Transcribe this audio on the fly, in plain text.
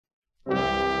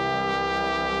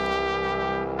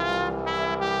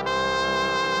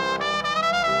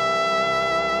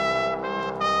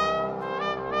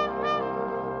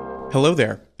Hello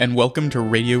there, and welcome to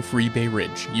Radio Free Bay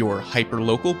Ridge, your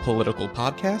hyper-local political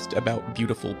podcast about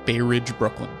beautiful Bay Ridge,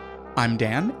 Brooklyn. I'm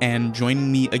Dan, and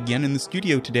joining me again in the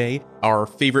studio today, our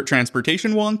favorite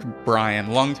transportation wonk,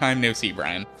 Brian. Long time no see,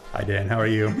 Brian. Hi, Dan. How are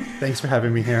you? Thanks for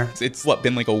having me here. It's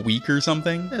been like a week or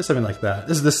something? Yeah, something like that.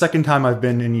 This is the second time I've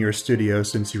been in your studio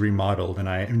since you remodeled, and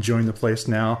I am enjoying the place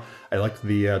now. I like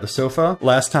the sofa.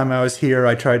 Last time I was here,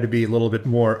 I tried to be a little bit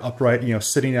more upright,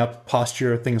 sitting up,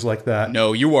 posture, things like that.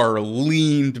 No, you are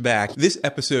leaned back. This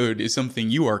episode is something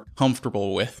you are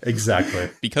comfortable with. Exactly.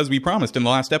 Because we promised in the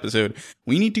last episode,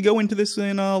 we need to go into this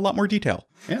in a lot more detail.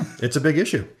 Yeah, it's a big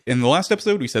issue. In the last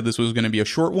episode, we said this was going to be a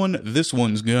short one. This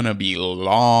one's going to be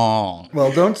long.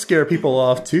 Well, don't scare people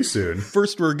off too soon.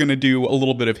 First, we're going to do a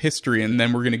little bit of history, and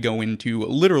then we're going to go into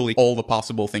literally all the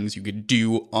possible things you could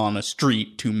do on a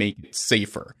street to make it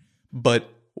safer. But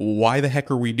why the heck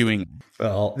are we doing it?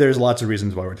 Well, there's lots of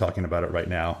reasons why we're talking about it right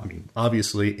now. I mean,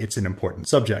 obviously, it's an important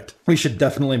subject. We should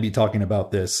definitely be talking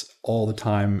about this all the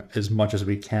time as much as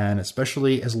we can,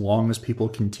 especially as long as people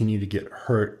continue to get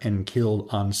hurt and killed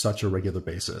on such a regular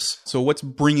basis. So what's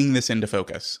bringing this into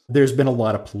focus? There's been a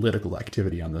lot of political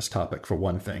activity on this topic, for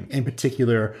one thing. In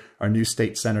particular, our new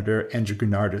state senator, Andrew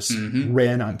Gounardes,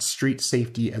 ran on street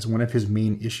safety as one of his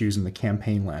main issues in the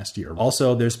campaign last year.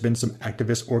 Also, there's been some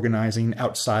activist organizing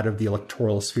outside of the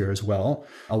electoral sphere as well.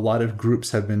 A lot of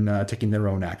groups have been taking their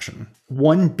own action.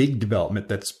 One big development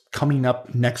that's coming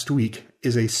up next week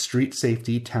is a street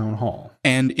safety town hall.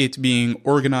 And it's being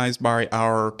organized by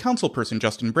our councilperson,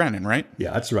 Justin Brannan, right?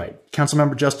 Yeah, that's right.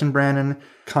 Councilmember Justin Brannan,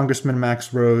 Congressman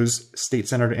Max Rose, State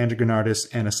Senator Andrew Gounardes,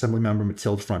 and Assemblymember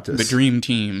Mathilde Frontis. The dream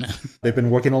team. They've been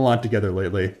working a lot together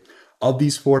lately. Of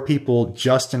these four people,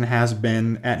 Justin has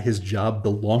been at his job the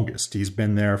longest. He's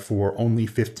been there for only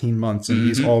 15 months, and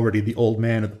he's already the old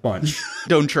man of the bunch.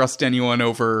 Don't trust anyone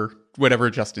over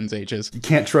whatever Justin's age is. You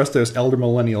can't trust those elder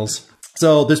millennials.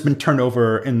 So there's been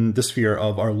turnover in the sphere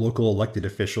of our local elected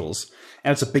officials,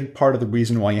 and it's a big part of the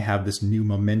reason why you have this new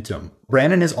momentum.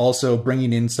 Brannan is also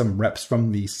bringing in some reps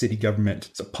from the city government.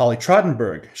 So Polly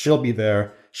Trottenberg, she'll be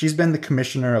there. She's been the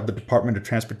commissioner of the Department of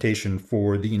Transportation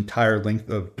for the entire length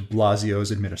of de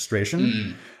Blasio's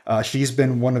administration. She's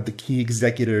been one of the key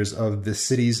executors of the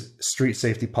city's street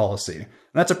safety policy. And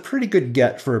that's a pretty good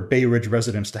get for Bay Ridge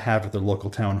residents to have at their local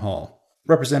town hall.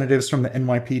 Representatives from the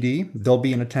NYPD, they'll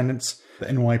be in attendance. The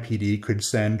NYPD could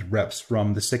send reps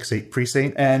from the 6-8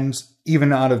 precinct. And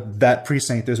even out of that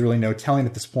precinct, there's really no telling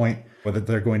at this point whether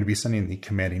they're going to be sending the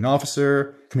commanding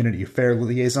officer, community affair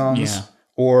liaisons,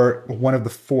 or one of the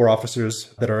 4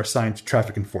 officers that are assigned to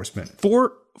traffic enforcement.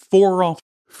 Four.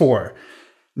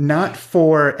 Not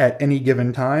 4 at any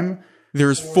given time.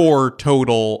 There's 4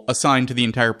 total assigned to the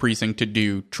entire precinct to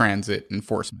do transit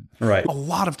enforcement. Right. A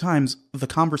lot of times the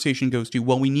conversation goes to,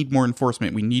 well, we need more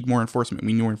enforcement. We need more enforcement.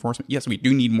 We need more enforcement. Yes, we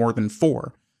do need more than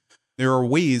 4. There are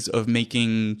ways of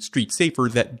making streets safer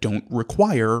that don't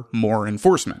require more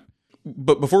enforcement.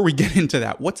 But before we get into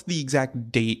that, what's the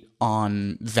exact date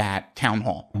on that town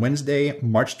hall? Wednesday,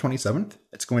 March 27th.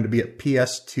 It's going to be at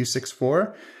PS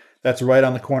 264. That's right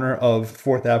on the corner of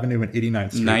 4th Avenue and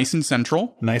 89th Street. Nice and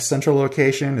central. Nice central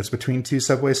location. It's between 2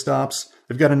 subway stops.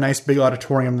 They've got a nice big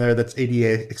auditorium there that's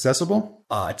ADA accessible.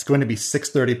 It's going to be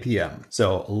 6:30 p.m.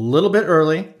 So a little bit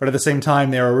early, but at the same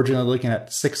time, they were originally looking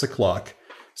at 6 o'clock.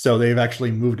 So they've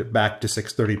actually moved it back to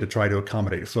 6:30 to try to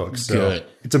accommodate folks. So Good.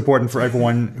 It's important for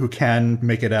everyone who can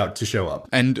make it out to show up.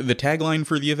 And the tagline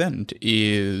for the event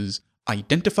is,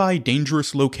 identify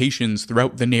dangerous locations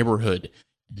throughout the neighborhood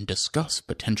and discuss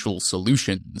potential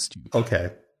solutions.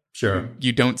 Okay, sure.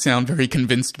 You don't sound very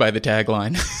convinced by the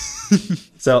tagline.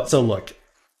 So look,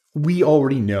 we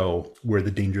already know where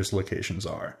the dangerous locations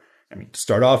are. I mean, to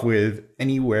start off with,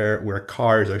 anywhere where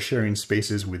cars are sharing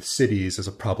spaces with cities is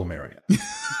a problem area.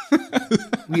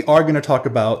 We are going to talk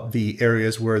about the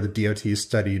areas where the DOT has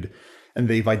studied, and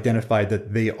they've identified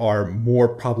that they are more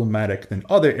problematic than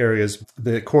other areas.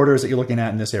 The corridors that you're looking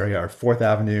at in this area are 4th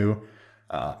Avenue,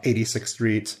 86th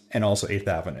Street, and also 8th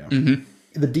Avenue.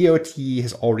 The DOT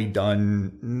has already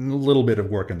done a little bit of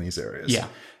work in these areas. Yeah.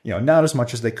 Not as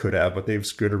much as they could have, but they've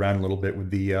screwed around a little bit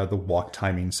with the walk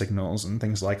timing signals and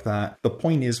things like that. The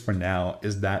point is, for now,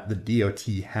 is that the DOT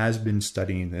has been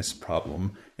studying this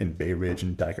problem in Bay Ridge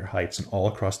and Dyker Heights and all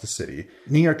across the city.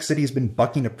 New York City has been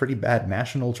bucking a pretty bad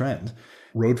national trend.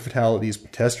 Road fatalities,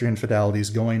 pedestrian fatalities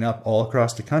going up all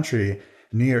across the country.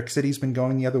 New York City's been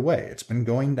going the other way. It's been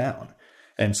going down.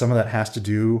 And some of that has to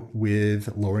do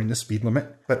with lowering the speed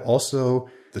limit, but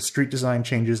also the street design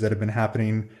changes that have been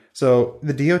happening. So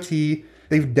the DOT,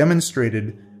 they've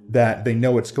demonstrated that they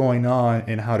know what's going on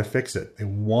and how to fix it. They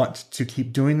want to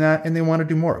keep doing that, and they want to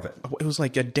do more of it. It was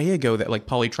like a day ago that like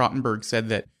Polly Trottenberg said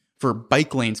that for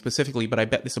bike lanes specifically, but I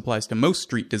bet this applies to most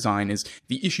street design, is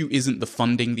the issue isn't the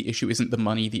funding, the issue isn't the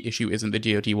money, the issue isn't the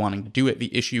DOT wanting to do it,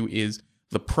 the issue is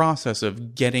the process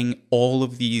of getting all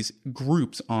of these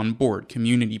groups on board,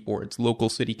 community boards, local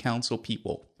city council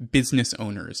people, business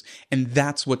owners, and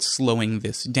that's what's slowing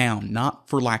this down, not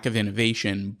for lack of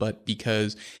innovation, but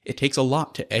because it takes a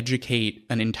lot to educate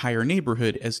an entire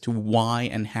neighborhood as to why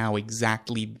and how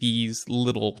exactly these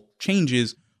little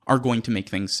changes are going to make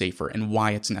things safer and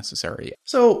why it's necessary.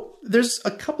 So there's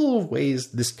a couple of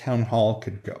ways this town hall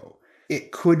could go.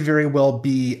 It could very well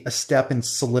be a step in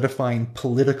solidifying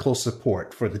political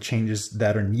support for the changes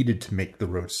that are needed to make the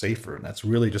road safer. And that's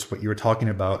really just what you were talking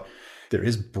about. There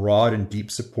is broad and deep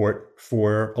support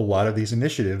for a lot of these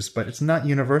initiatives, but it's not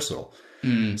universal.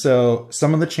 So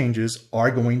some of the changes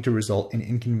are going to result in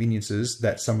inconveniences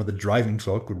that some of the driving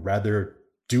folk would rather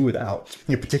do without,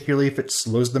 particularly if it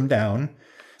slows them down.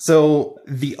 So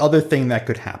the other thing that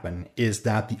could happen is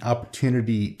that the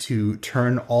opportunity to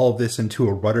turn all of this into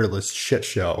a rudderless shit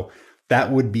show,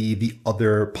 that would be the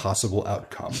other possible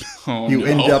outcome. You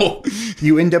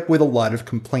end up with a lot of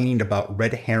complaining about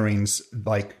red herrings,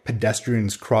 like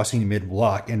pedestrians crossing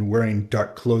mid-block and wearing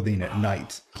dark clothing at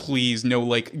night. Please, no,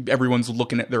 like everyone's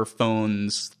looking at their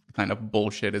phones kind of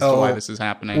bullshit as to why this is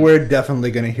happening. We're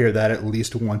definitely going to hear that at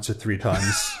least once or 3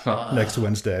 times next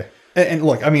Wednesday. And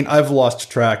look, I mean, I've lost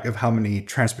track of how many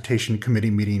transportation committee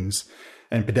meetings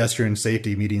and pedestrian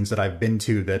safety meetings that I've been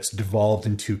to that's devolved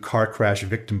into car crash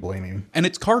victim blaming. And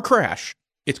it's car crash.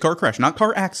 It's car crash, not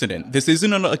car accident. This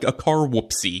isn't a car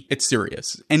whoopsie. It's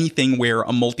serious. Anything where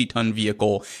a multi-ton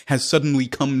vehicle has suddenly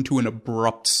come to an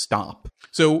abrupt stop.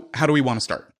 So how do we want to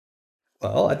start?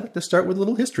 Well, I'd like to start with a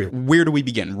little history. Where do we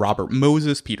begin? Robert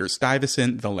Moses, Peter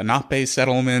Stuyvesant, the Lenape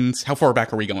settlements. How far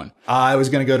back are we going? I was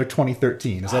going to go to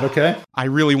 2013. Is that okay? I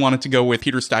really wanted to go with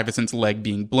Peter Stuyvesant's leg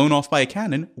being blown off by a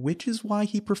cannon, which is why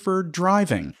he preferred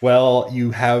driving. Well,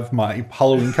 you have my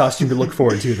Halloween costume to look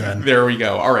forward to then. There we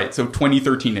go. All right, so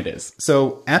 2013 it is.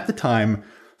 So at the time,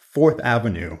 4th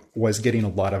Avenue was getting a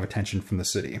lot of attention from the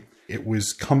city. It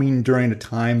was coming during a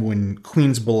time when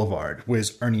Queens Boulevard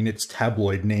was earning its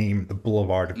tabloid name, the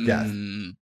Boulevard of Death.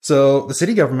 So the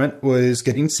city government was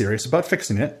getting serious about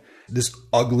fixing it. This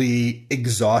ugly,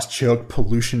 exhaust-choked,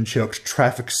 pollution-choked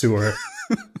traffic sewer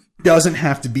doesn't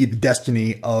have to be the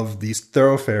destiny of these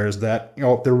thoroughfares that,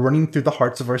 they're running through the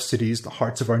hearts of our cities, the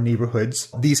hearts of our neighborhoods.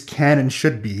 These can and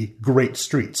should be great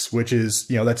streets, which is,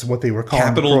 that's what they were calling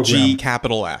capital the program. G,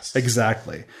 capital S.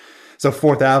 Exactly. So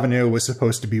 4th Avenue was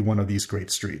supposed to be one of these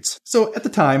great streets. So at the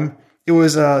time, it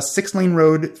was a 6-lane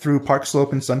road through Park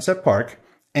Slope and Sunset Park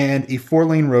and a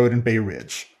 4-lane road in Bay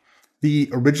Ridge. The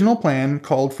original plan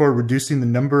called for reducing the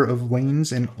number of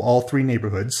lanes in all 3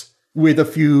 neighborhoods, with a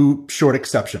few short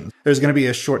exceptions. There's going to be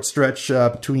a short stretch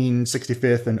between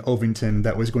 65th and Ovington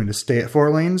that was going to stay at 4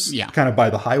 lanes, kind of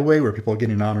by the highway where people are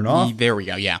getting on and off. There we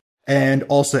go, yeah. And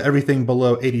also everything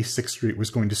below 86th Street was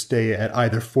going to stay at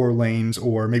either 4 lanes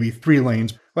or maybe 3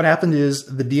 lanes. What happened is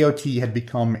the DOT had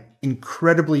become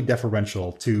incredibly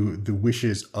deferential to the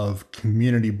wishes of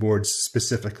community boards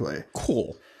specifically.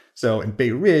 Cool. So in Bay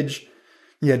Ridge,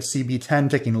 you had CB10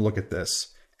 taking a look at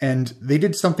this. And they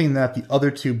did something that the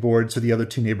other 2 boards or the other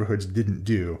 2 neighborhoods didn't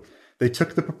do. They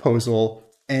took the proposal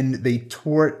and they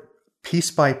tore it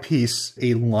piece by piece,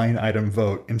 a line item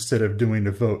vote instead of doing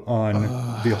a vote on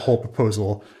the whole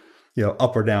proposal,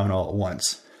 up or down all at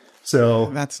once.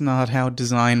 So that's not how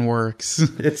design works.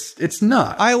 It's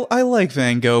not. I like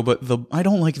Van Gogh, but I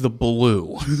don't like the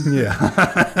blue.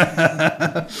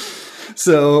 Yeah.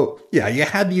 So, you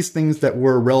had these things that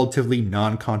were relatively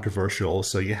non-controversial.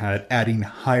 So you had adding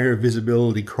higher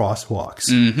visibility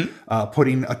crosswalks,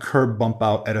 putting a curb bump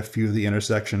out at a few of the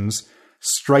intersections,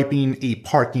 striping a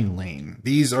parking lane.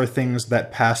 These are things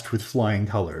that passed with flying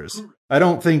colors. I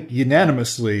don't think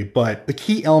unanimously, but the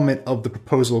key element of the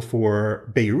proposal for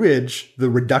Bay Ridge, the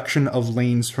reduction of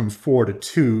lanes from 4 to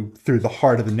 2 through the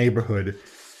heart of the neighborhood,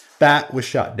 that was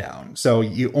shot down. So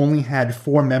you only had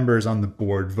 4 members on the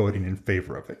board voting in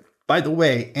favor of it. By the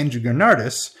way, Andrew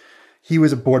Gernardus, he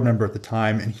was a board member at the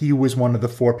time, and he was one of the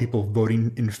 4 people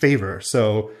voting in favor.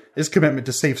 So his commitment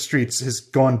to safe streets has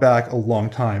gone back a long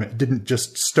time. It didn't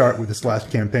just start with this last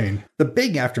campaign. The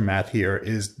big aftermath here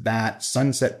is that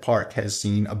Sunset Park has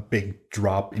seen a big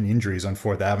drop in injuries on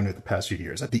 4th Avenue the past few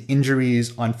years. The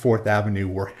injuries on 4th Avenue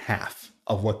were half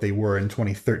of what they were in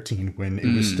 2013 when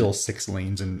it was still 6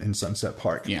 lanes in Sunset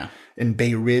Park. Yeah. In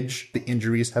Bay Ridge, the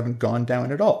injuries haven't gone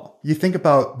down at all. You think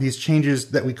about these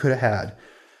changes that we could have had.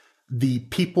 the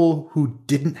people who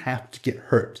didn't have to get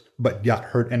hurt, but got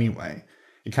hurt anyway.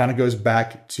 It kind of goes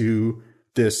back to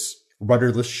this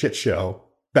rudderless shit show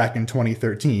back in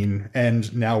 2013,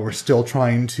 and now we're still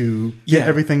trying to get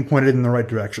everything pointed in the right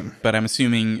direction. But I'm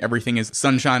assuming everything is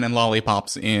sunshine and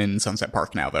lollipops in Sunset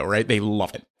Park now, though, right? They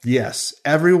love it. Yes,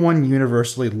 everyone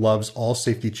universally loves all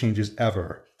safety changes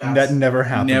ever. And that never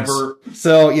happens. Never.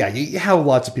 So, yeah, you have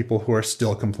lots of people who are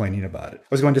still complaining about it. I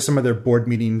was going to some of their board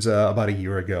meetings about a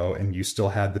year ago, and you still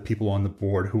had the people on the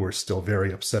board who are still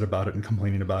very upset about it and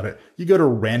complaining about it. You go to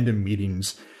random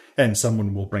meetings, and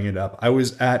someone will bring it up. I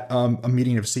was at a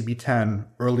meeting of CB10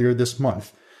 earlier this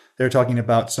month. They're talking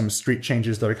about some street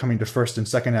changes that are coming to 1st and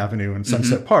 2nd Avenue in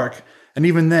Sunset Park. And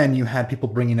even then, you had people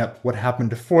bringing up what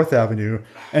happened to 4th Avenue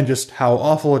and just how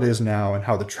awful it is now and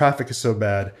how the traffic is so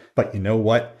bad. But you know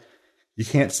what? You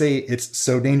can't say it's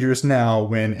so dangerous now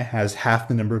when it has half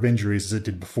the number of injuries as it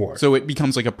did before. So it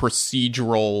becomes like a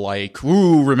procedural, like,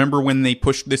 ooh, remember when they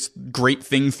pushed this great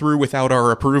thing through without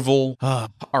our approval?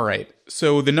 All right.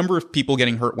 So the number of people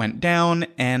getting hurt went down,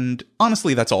 and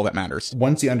honestly, that's all that matters.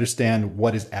 Once you understand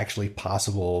what is actually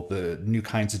possible, the new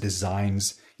kinds of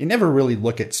designs, you never really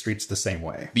look at streets the same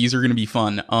way. These are going to be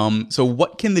fun. So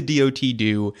what can the DOT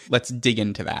do? Let's dig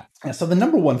into that. Yeah, so the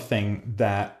number one thing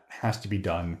that has to be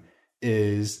done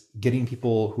is getting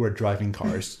people who are driving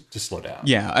cars to slow down.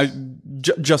 Yeah,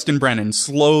 Justin Brennan,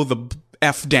 slow the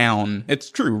F down. It's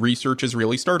true. Research is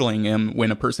really startling. When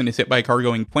a person is hit by a car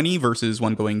going 20 versus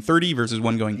one going 30 versus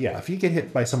one going... Yeah, if you get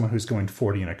hit by someone who's going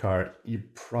 40 in a car, you're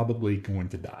probably going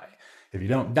to die. If you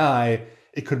don't die,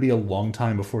 it could be a long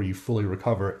time before you fully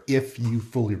recover, if you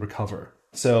fully recover.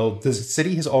 So the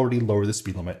city has already lowered the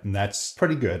speed limit, and that's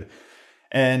pretty good.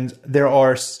 And there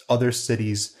are other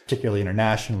cities, particularly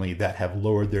internationally, that have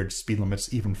lowered their speed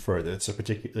limits even further. So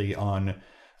particularly on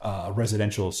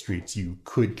residential streets, you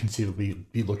could conceivably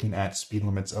be looking at speed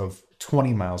limits of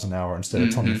 20 miles an hour instead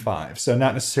of 25. So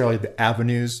not necessarily the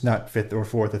avenues, not 5th or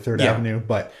 4th or 3rd Avenue,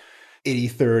 but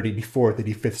 83rd, 84th,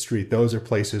 85th Street. Those are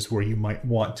places where you might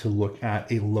want to look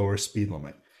at a lower speed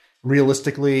limit.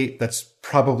 Realistically, that's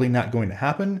probably not going to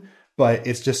happen, but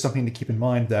it's just something to keep in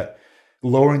mind that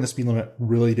lowering the speed limit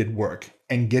really did work,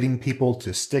 and getting people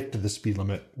to stick to the speed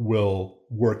limit will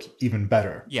work even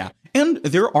better. Yeah. And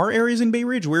there are areas in Bay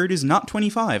Ridge where it is not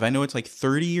 25. I know it's like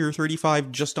 30 or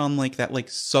 35 just on like that like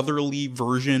southerly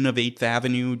version of 8th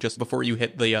Avenue just before you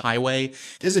hit the highway.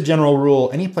 As a general rule,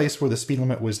 any place where the speed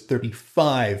limit was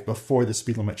 35 before the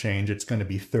speed limit change, it's going to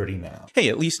be 30 now. Hey,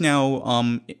 at least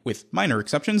now, with minor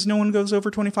exceptions, no one goes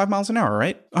over 25 miles an hour,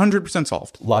 right? 100%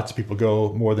 solved. Lots of people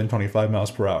go more than 25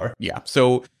 miles per hour. Yeah.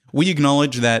 So we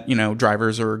acknowledge that,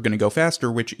 drivers are going to go faster,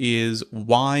 which is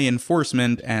why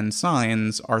enforcement and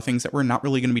signs are things that we're not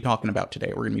really going to be talking about today.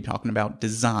 We're going to be talking about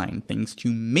design, things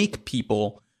to make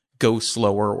people go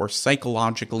slower or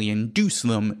psychologically induce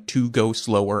them to go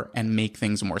slower and make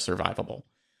things more survivable.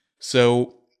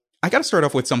 So I got to start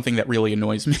off with something that really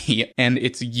annoys me, and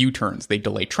it's U-turns. They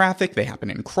delay traffic. They happen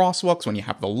in crosswalks. When you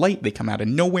have the light, they come out of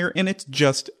nowhere, and it's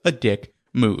just a dick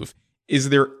move. Is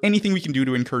there anything we can do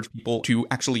to encourage people to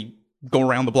actually go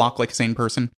around the block like a sane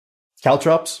person?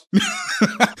 Caltrops?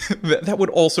 That would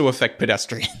also affect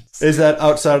pedestrians. Is that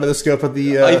outside of the scope of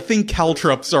the... I think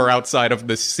caltrops are outside of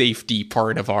the safety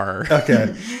part of our...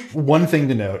 Okay. One thing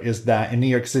to note is that in New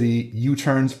York City,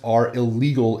 U-turns are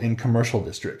illegal in commercial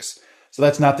districts. So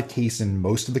that's not the case in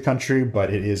most of the country,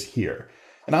 but it is here.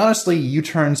 And honestly,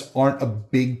 U-turns aren't a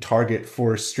big target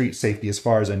for street safety as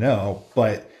far as I know,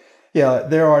 but... yeah,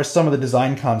 there are some of the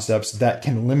design concepts that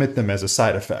can limit them as a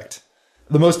side effect.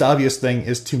 The most obvious thing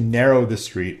is to narrow the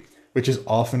street, which is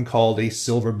often called a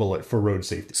silver bullet for road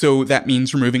safety. So that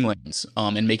means removing lanes,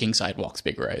 and making sidewalks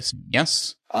bigger, I assume.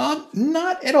 Yes?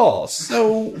 Not at all.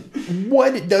 So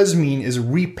what it does mean is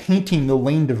repainting the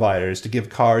lane dividers to give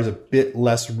cars a bit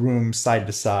less room side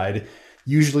to side,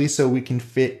 usually so we can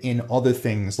fit in other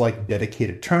things like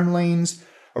dedicated turn lanes,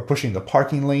 or pushing the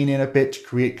parking lane in a bit to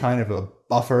create kind of a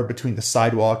buffer between the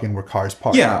sidewalk and where cars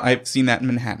park. Yeah, I've seen that in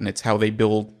Manhattan. It's how they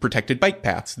build protected bike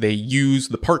paths. They use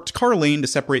the parked car lane to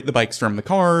separate the bikes from the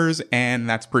cars, and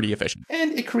that's pretty efficient.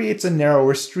 And it creates a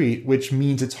narrower street, which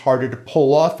means it's harder to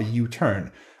pull off a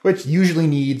U-turn, which usually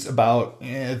needs about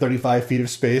 35 feet of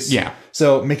space. Yeah.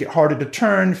 So make it harder to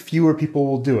turn, fewer people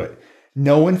will do it.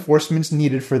 No enforcement's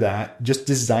needed for that. Just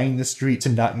design the street to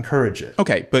not encourage it.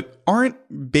 Okay, but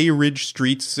aren't Bay Ridge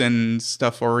streets and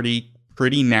stuff already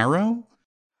pretty narrow?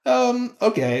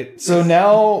 Okay. So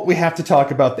now we have to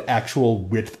talk about the actual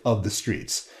width of the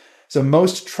streets. So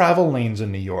most travel lanes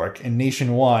in New York and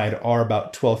nationwide are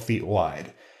about 12 feet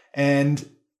wide. And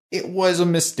It was a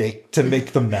mistake to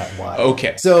make them that wide.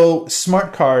 Okay. So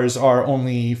smart cars are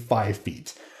only 5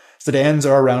 feet. Sedans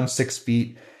are around 6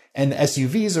 feet, and the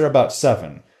SUVs are about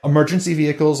 7. Emergency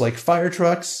vehicles like fire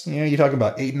trucks, you talk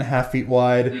about 8.5 feet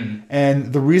wide.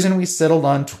 And the reason we settled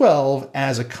on 12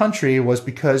 as a country was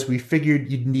because we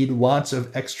figured you'd need lots of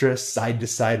extra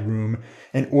side-to-side room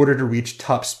in order to reach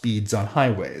top speeds on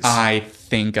highways. I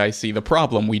think I see the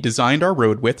problem. We designed our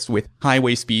road widths with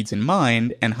highway speeds in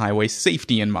mind and highway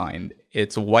safety in mind.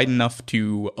 It's wide enough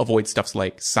to avoid stuff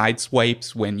like side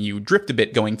swipes when you drift a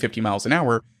bit going 50 miles an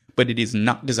hour, but it is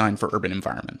not designed for urban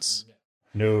environments.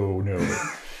 No.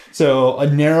 So a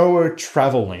narrower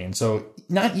travel lane, so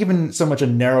not even so much a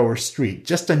narrower street,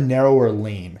 just a narrower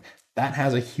lane, that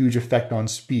has a huge effect on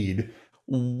speed.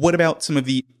 What about some of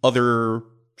the other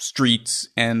streets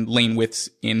and lane widths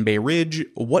in Bay Ridge?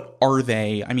 What are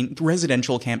they? I mean,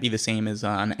 residential can't be the same as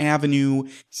an avenue.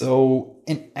 So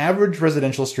an average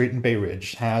residential street in Bay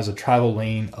Ridge has a travel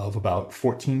lane of about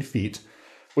 14 feet,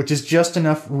 which is just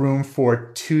enough room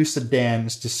for 2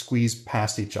 sedans to squeeze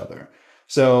past each other.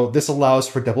 So this allows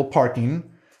for double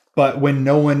parking, but when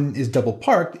no one is double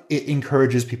parked, it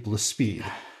encourages people to speed.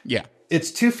 Yeah.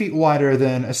 It's 2 feet wider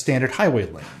than a standard highway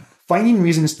lane. Finding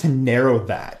reasons to narrow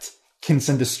that can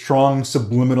send a strong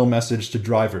subliminal message to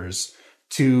drivers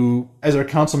to, as our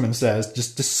councilman says,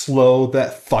 just to slow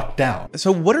that fuck down.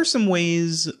 So what are some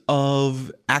ways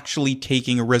of actually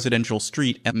taking a residential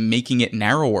street and making it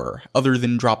narrower, other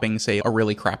than dropping, say, a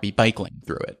really crappy bike lane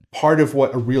through it? Part of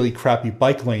what a really crappy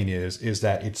bike lane is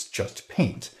that it's just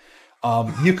paint.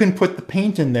 You can put the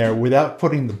paint in there without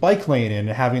putting the bike lane in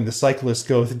and having the cyclist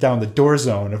go down the door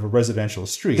zone of a residential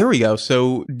street. There we go.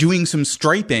 So doing some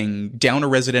striping down a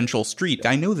residential street.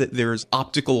 I know that there's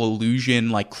optical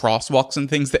illusion, like crosswalks and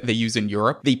things that they use in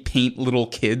Europe. They paint little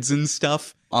kids and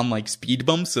stuff on like speed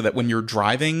bumps so that when you're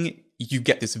driving, you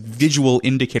get this visual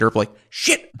indicator of like,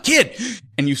 shit, kid!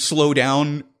 And you slow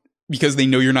down because they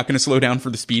know you're not going to slow down for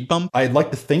the speed bump. I'd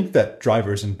like to think that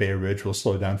drivers in Bay Ridge will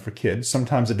slow down for kids.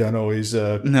 Sometimes I don't always...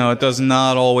 No, it does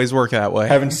not always work that way.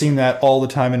 Haven't seen that all the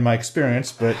time in my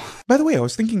experience, but... By the way, I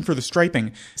was thinking for the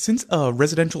striping, since a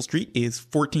residential street is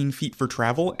 14 feet for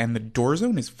travel and the door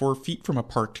zone is 4 feet from a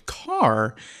parked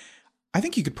car, I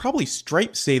think you could probably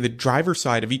stripe, say, the driver's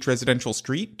side of each residential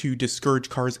street to discourage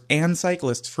cars and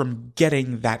cyclists from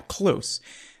getting that close.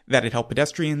 That'd help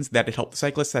pedestrians, that'd help the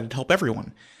cyclists, that'd help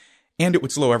everyone. And it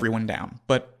would slow everyone down.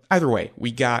 But either way,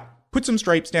 we got put some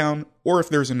stripes down, or if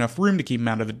there's enough room to keep them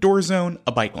out of the door zone,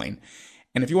 a bike lane.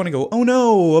 And if you want to go, oh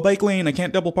no, a bike lane, I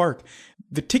can't double park.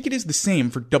 The ticket is the same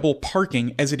for double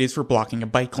parking as it is for blocking a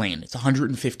bike lane. It's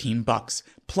 $115.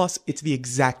 Plus, it's the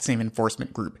exact same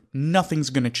enforcement group.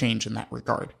 Nothing's going to change in that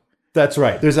regard. That's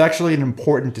right. There's actually an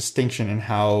important distinction in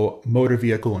how motor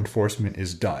vehicle enforcement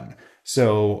is done.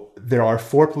 So there are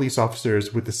 4 police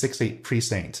officers with the 6-8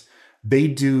 precinct. They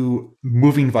do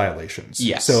moving violations.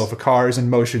 Yes. So if a car is in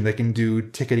motion, they can do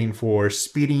ticketing for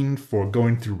speeding, for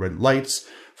going through red lights,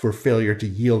 for failure to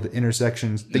yield at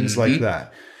intersections, things like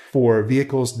that. For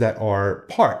vehicles that are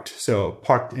parked, so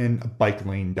parked in a bike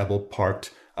lane, double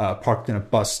parked, parked in a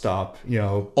bus stop,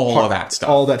 all of that stuff.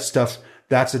 All that stuff.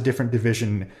 That's a different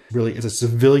division. Really, it's a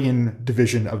civilian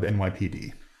division of the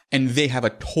NYPD. And they have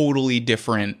a totally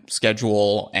different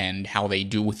schedule and how they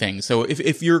do things. So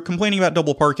if you're complaining about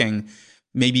double parking,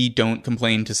 maybe don't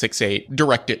complain to 6-8,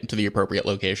 direct it to the appropriate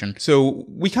location. So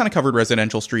we kind of covered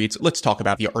residential streets. Let's talk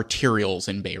about the arterials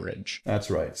in Bay Ridge. That's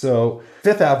right. So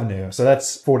 5th Avenue, so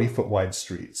that's 40-foot wide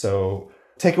street. So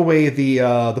take away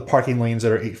the parking lanes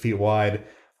that are 8 feet wide.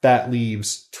 That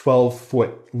leaves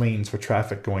 12-foot lanes for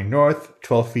traffic going north,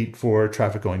 12 feet for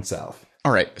traffic going south.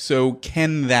 All right, so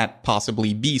can that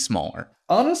possibly be smaller?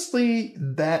 Honestly,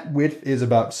 that width is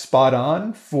about spot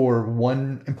on for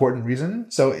one important reason.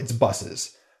 So it's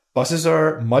buses. Buses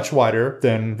are much wider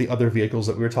than the other vehicles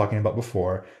that we were talking about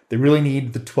before. They really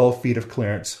need the 12 feet of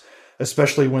clearance,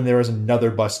 especially when there is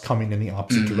another bus coming in the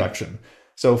opposite direction.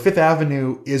 So 5th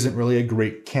Avenue isn't really a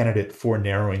great candidate for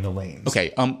narrowing the lanes.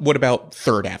 Okay, what about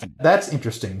 3rd Avenue? That's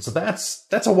interesting. So that's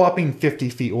a whopping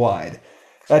 50 feet wide.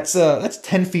 That's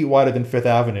 10 feet wider than 5th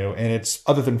Avenue, and it's,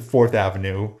 other than 4th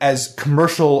Avenue, as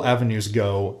commercial avenues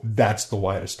go, that's the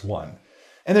widest one.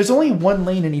 And there's only one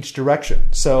lane in each direction,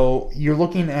 so you're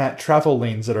looking at travel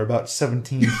lanes that are about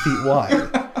 17 feet wide.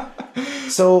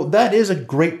 So that is a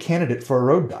great candidate for a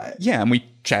road diet. Yeah, and we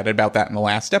chatted about that in the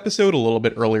last episode, a little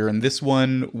bit earlier in this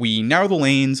one. We narrow the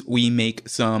lanes, we make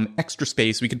some extra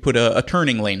space. We could put a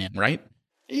turning lane in, right?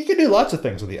 You can do lots of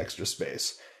things with the extra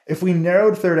space. If we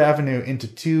narrowed 3rd Avenue into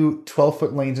 2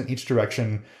 12-foot lanes in each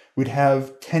direction, we'd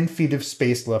have 10 feet of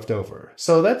space left over.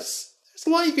 So that's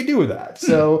there's a lot you can do with that.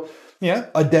 So, yeah,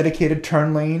 a dedicated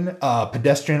turn lane,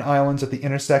 pedestrian islands at the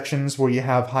intersections where you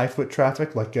have high foot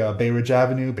traffic, like Bay Ridge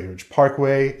Avenue, Bay Ridge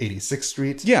Parkway, 86th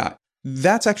Street. Yeah,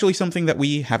 that's actually something that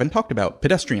we haven't talked about,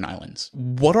 pedestrian islands.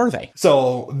 What are they?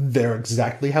 So they're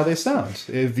exactly how they sound.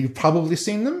 If you've probably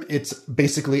seen them, it's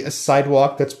basically a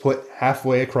sidewalk that's put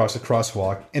halfway across a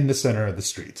crosswalk in the center of the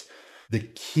street. The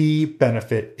key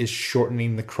benefit is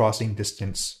shortening the crossing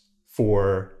distance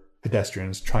for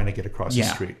pedestrians trying to get across the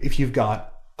street. If you've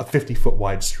got a 50-foot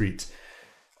wide street,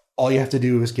 all you have to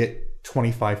do is get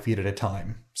 25 feet at a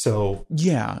time. So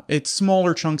yeah, it's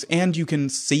smaller chunks, and you can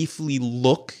safely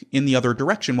look in the other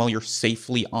direction while you're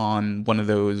safely on one of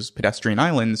those pedestrian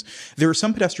islands. There are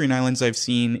some pedestrian islands I've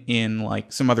seen in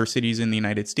like some other cities in the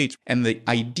United States, and the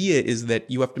idea is that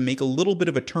you have to make a little bit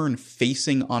of a turn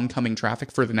facing oncoming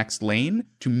traffic for the next lane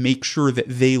to make sure that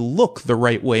they look the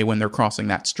right way when they're crossing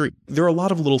that street. There are a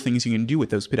lot of little things you can do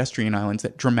with those pedestrian islands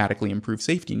that dramatically improve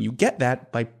safety, and you get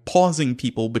that by pausing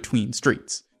people between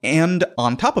streets. And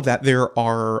on top of that, there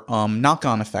are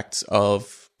knock-on effects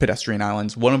of pedestrian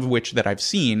islands, one of which that I've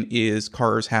seen is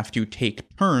cars have to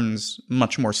take turns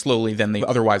much more slowly than they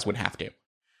otherwise would have to.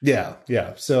 Yeah.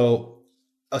 So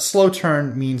a slow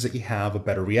turn means that you have a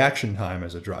better reaction time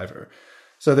as a driver.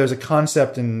 So there's a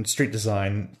concept in street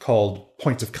design called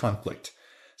points of conflict.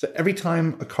 So every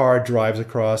time a car drives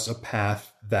across a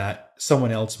path that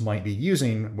someone else might be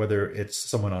using, whether it's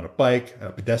someone on a bike, a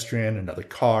pedestrian, another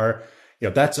car,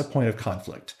 that's a point of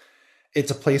conflict. It's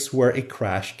a place where a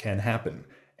crash can happen.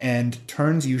 And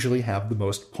turns usually have the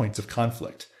most points of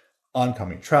conflict.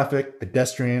 Oncoming traffic,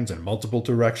 pedestrians in multiple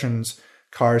directions,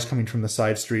 cars coming from the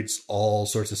side streets, all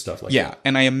sorts of stuff like that. Yeah,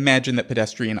 and I imagine that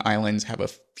pedestrian islands have a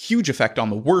huge effect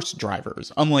on the worst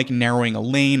drivers. Unlike narrowing a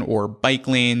lane or bike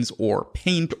lanes or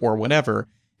paint or whatever,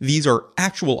 these are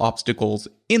actual obstacles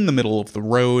in the middle of the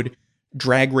road.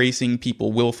 Drag racing,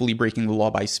 people willfully breaking the law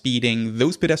by speeding.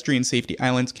 Those pedestrian safety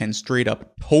islands can straight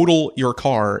up total your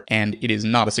car, and it is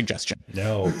not a suggestion.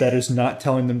 No, that is not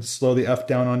telling them to slow the F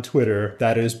down on Twitter.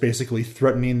 That is basically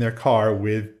threatening their car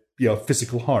with,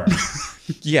 physical harm.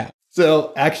 Yeah.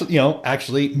 So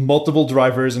actually, multiple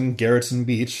drivers in Garrettson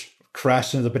Beach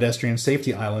crashed into the pedestrian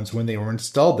safety islands when they were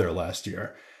installed there last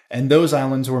year. And those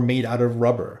islands were made out of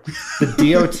rubber. The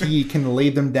DOT can lay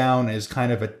them down as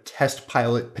kind of a test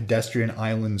pilot pedestrian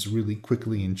islands really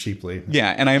quickly and cheaply.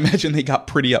 Yeah, and I imagine they got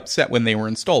pretty upset when they were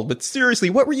installed. But seriously,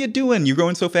 what were you doing? You're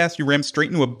going so fast, you rammed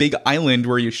straight into a big island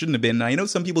where you shouldn't have been. And I know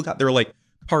some people got their,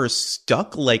 cars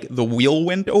stuck, the wheel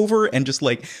went over and just,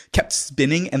 kept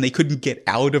spinning and they couldn't get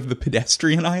out of the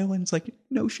pedestrian islands.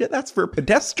 No shit, that's for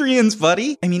pedestrians,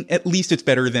 buddy. I mean, at least it's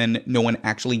better than no one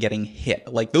actually getting hit.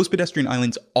 Those pedestrian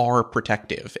islands are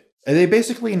protective. And they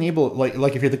basically enable,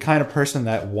 if you're the kind of person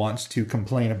that wants to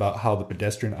complain about how the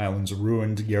pedestrian islands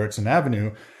ruined Garrettson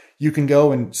Avenue, you can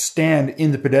go and stand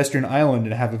in the pedestrian island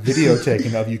and have a video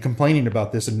taken of you complaining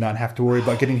about this and not have to worry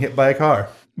about getting hit by a car.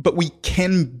 But we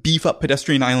can beef up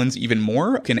pedestrian islands even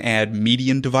more. We can add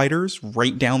median dividers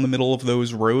right down the middle of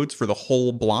those roads for the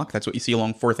whole block. That's what you see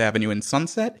along 4th Avenue and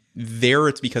Sunset. There,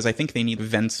 it's because I think they need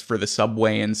vents for the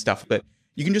subway and stuff. But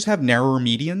you can just have narrower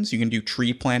medians. You can do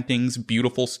tree plantings,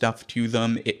 beautiful stuff to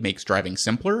them. It makes driving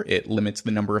simpler. It limits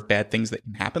the number of bad things that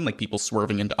can happen, like people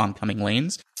swerving into oncoming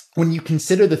lanes. When you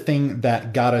consider the thing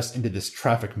that got us into this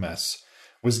traffic mess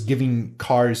was giving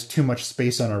cars too much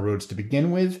space on our roads to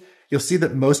begin with, you'll see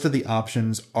that most of the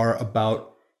options are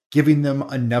about giving them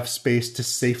enough space to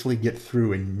safely get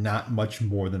through and not much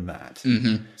more than that.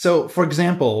 Mm-hmm. So, for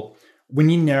example, when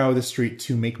you narrow the street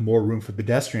to make more room for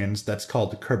pedestrians, that's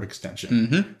called a curb extension.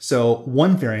 Mm-hmm. So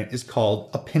one variant is called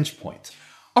a pinch point.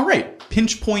 All right.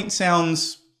 Pinch point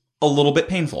sounds a little bit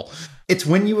painful. It's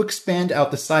when you expand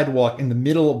out the sidewalk in the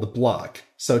middle of the block.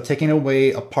 So taking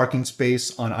away a parking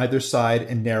space on either side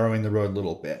and narrowing the road a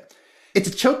little bit. It's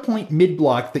a choke point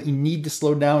mid-block that you need to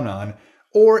slow down on,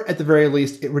 or at the very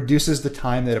least, it reduces the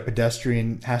time that a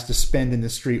pedestrian has to spend in the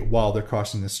street while they're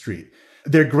crossing the street.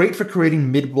 They're great for creating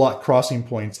mid-block crossing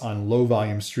points on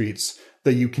low-volume streets,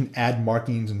 though you can add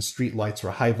markings and street lights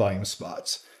for high-volume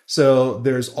spots. So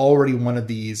there's already one of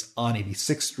these on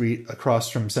 86th Street across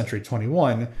from Century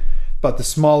 21, but the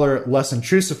smaller, less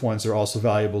intrusive ones are also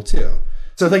valuable too.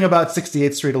 So think about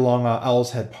 68th Street along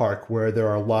Owl's Head Park, where there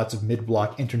are lots of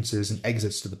mid-block entrances and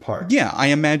exits to the park. Yeah, I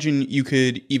imagine you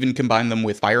could even combine them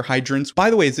with fire hydrants. By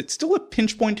the way, is it still a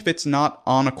pinch point if it's not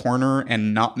on a corner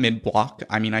and not mid-block?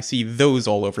 I mean, I see those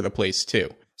all over the place too.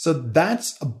 So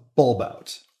that's a bulb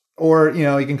out. Or,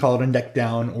 you can call it a neck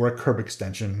down or a curb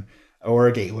extension or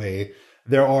a gateway.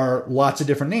 There are lots of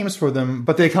different names for them,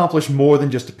 but they accomplish more than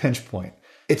just a pinch point.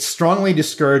 It strongly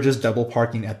discourages double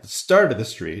parking at the start of the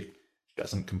street.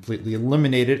 Doesn't completely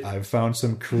eliminate it. I've found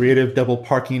some creative double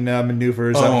parking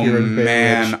maneuvers out here in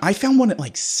Bay Ridge. I found one at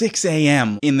like 6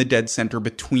 a.m. in the dead center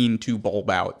between two bulb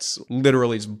outs,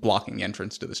 literally just blocking the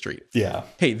entrance to the street. Yeah.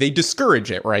 Hey, they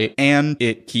discourage it, right? And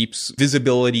it keeps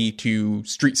visibility to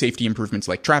street safety improvements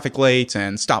like traffic lights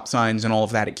and stop signs and all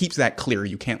of that. It keeps that clear.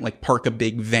 You can't like park a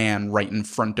big van right in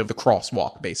front of the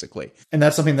crosswalk, basically. And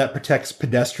that's something that protects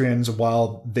pedestrians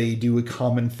while they do a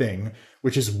common thing,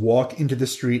 which is walk into the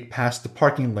street past the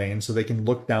parking lane so they can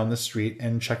look down the street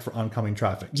and check for oncoming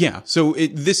traffic. Yeah, so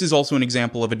this is also an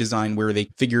example of a design where they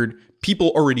figured people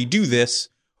already do this,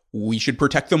 we should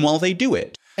protect them while they do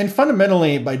it. And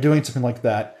fundamentally, by doing something like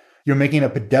that, you're making a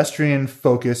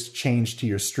pedestrian-focused change to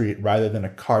your street rather than a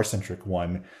car-centric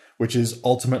one, which is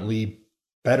ultimately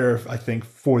better, I think,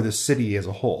 for the city as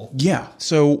a whole. Yeah,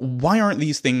 so why aren't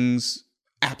these things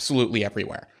absolutely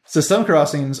everywhere? So some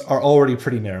crossings are already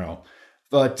pretty narrow.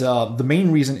 But the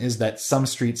main reason is that some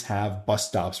streets have bus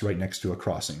stops right next to a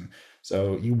crossing.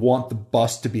 So you want the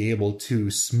bus to be able to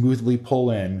smoothly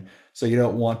pull in, so you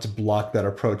don't want to block that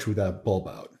approach with a bulb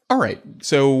out. All right,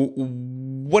 so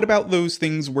what about those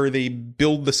things where they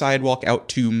build the sidewalk out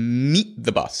to meet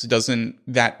the bus? Doesn't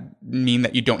that mean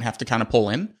that you don't have to kind of pull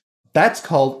in? That's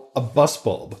called a bus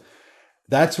bulb.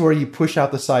 That's where you push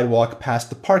out the sidewalk past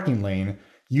the parking lane.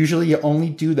 Usually you only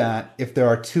do that if there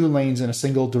are two lanes in a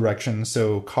single direction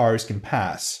so cars can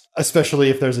pass, especially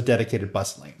if there's a dedicated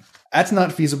bus lane. That's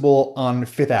not feasible on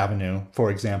 5th Avenue, for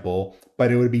example,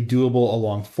 but it would be doable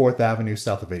along 4th Avenue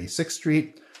south of 86th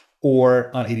Street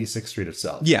or on 86th Street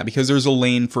itself. Yeah, because there's a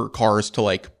lane for cars to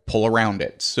like pull around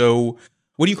it. So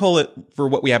what do you call it for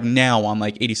what we have now on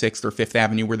like 86th or 5th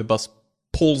Avenue where the bus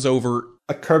pulls over?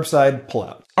 A curbside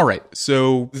pullout. All right,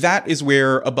 so that is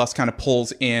where a bus kind of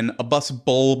pulls in. A bus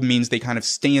bulb means they kind of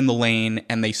stay in the lane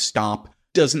and they stop.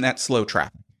 Doesn't that slow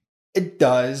traffic? It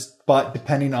does, but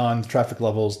depending on the traffic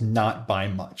levels, not by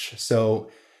much.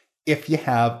 So if you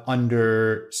have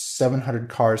under 700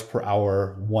 cars per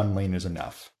hour, one lane is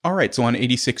enough. All right, so on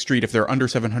 86th Street, if they're under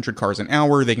 700 cars an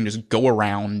hour, they can just go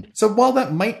around. So while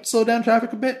that might slow down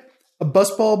traffic a bit, a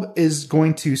bus bulb is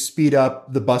going to speed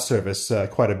up the bus service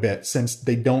quite a bit since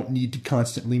they don't need to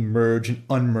constantly merge and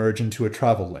unmerge into a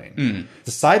travel lane.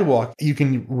 The sidewalk, you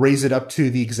can raise it up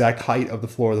to the exact height of the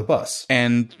floor of the bus.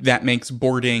 And that makes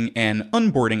boarding and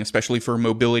unboarding, especially for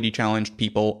mobility challenged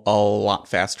people, a lot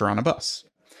faster on a bus.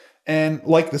 And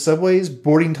like the subways,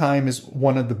 boarding time is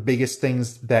one of the biggest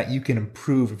things that you can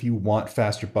improve if you want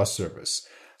faster bus service.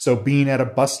 So being at a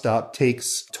bus stop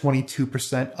takes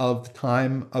 22% of the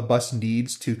time a bus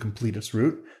needs to complete its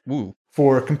route. Ooh.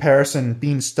 For comparison,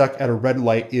 being stuck at a red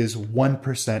light is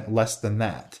 1% less than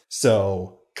that.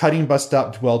 So cutting bus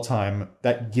stop dwell time,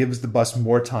 that gives the bus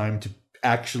more time to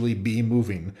actually be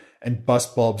moving. And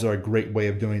bus bulbs are a great way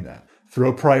of doing that.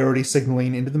 Throw priority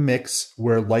signaling into the mix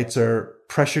where lights are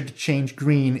pressured to change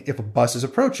green if a bus is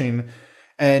approaching,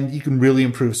 and you can really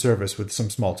improve service with some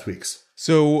small tweaks.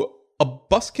 So a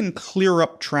bus can clear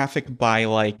up traffic by,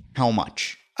 like, how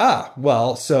much?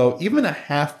 Well, so even a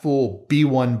half-full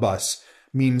B1 bus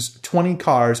means 20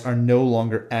 cars are no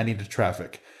longer adding to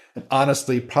traffic. And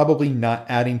honestly, probably not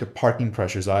adding to parking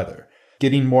pressures either.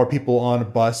 Getting more people on a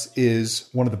bus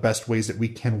is one of the best ways that we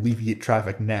can alleviate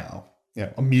traffic now.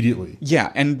 Immediately.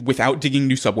 Yeah, and without digging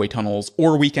new subway tunnels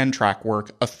or weekend track work,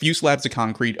 a few slabs of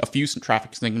concrete, a few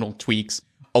traffic signal tweaks,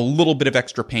 a little bit of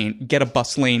extra paint, get a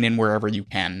bus lane in wherever you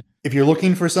can. If you're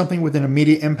looking for something with an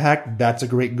immediate impact, that's a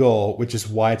great goal, which is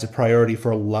why it's a priority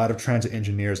for a lot of transit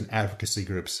engineers and advocacy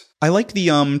groups. I like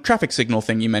the traffic signal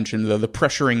thing you mentioned, though, the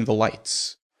pressuring the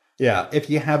lights. Yeah, if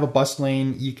you have a bus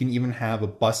lane, you can even have a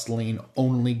bus lane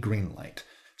only green light.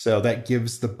 So that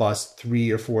gives the bus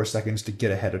 3 or 4 seconds to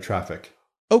get ahead of traffic.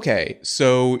 Okay,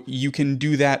 so you can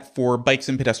do that for bikes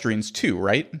and pedestrians too,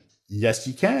 right? Yes,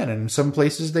 you can. And in some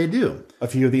places they do. A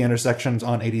few of the intersections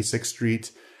on 86th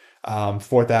Street,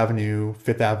 4th Avenue,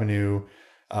 5th Avenue,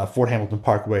 Fort Hamilton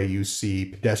Parkway, you see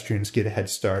pedestrians get a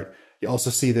head start. You also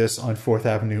see this on 4th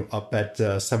Avenue up at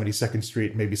 72nd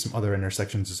Street, maybe some other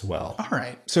intersections as well. All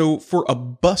right. So for a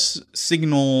bus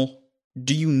signal,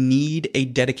 do you need a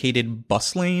dedicated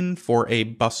bus lane for a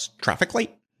bus traffic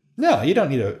light? No, you don't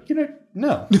need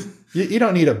you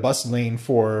don't need a bus lane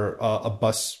for a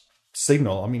bus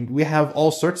signal. I mean, we have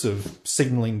all sorts of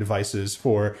signaling devices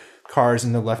for cars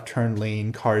in the left turn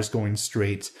lane, cars going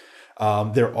straight.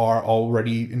 There are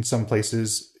already in some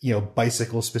places,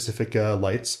 bicycle specific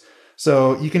lights.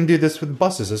 So you can do this with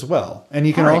buses as well. And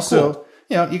you can cool.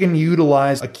 you can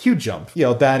utilize a queue jump.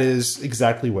 That is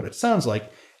exactly what it sounds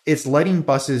like. It's letting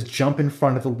buses jump in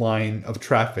front of the line of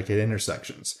traffic at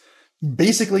intersections.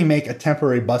 Basically make a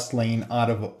temporary bus lane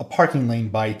out of a parking lane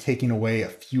by taking away a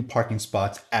few parking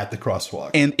spots at the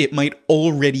crosswalk. And it might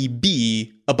already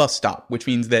be a bus stop, which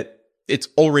means that it's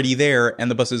already there and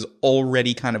the bus is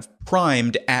already kind of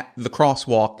primed at the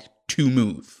crosswalk to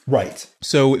move. Right.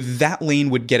 So that lane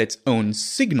would get its own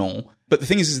signal. But the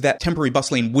thing is that temporary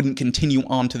bus lane wouldn't continue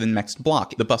on to the next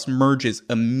block. The bus merges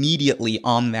immediately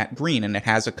on that green, and it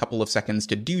has a couple of seconds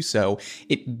to do so.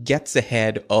 It gets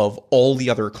ahead of all the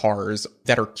other cars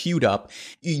that are queued up.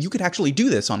 You could actually do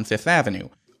this on Fifth Avenue.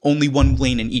 Only one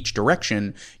lane in each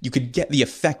direction. You could get the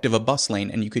effect of a bus lane,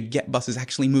 and you could get buses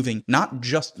actually moving not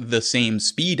just the same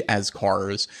speed as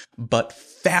cars, but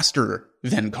faster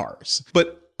than cars.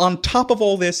 But on top of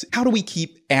all this, how do we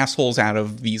keep assholes out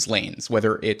of these lanes,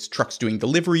 whether it's trucks doing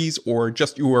deliveries or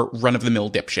just your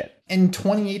run-of-the-mill dipshit? In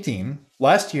 2018,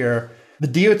 last year, the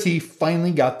DOT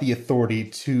finally got the authority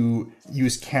to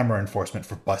use camera enforcement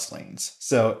for bus lanes.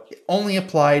 So it only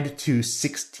applied to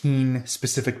 16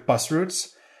 specific bus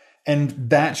routes, and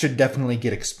that should definitely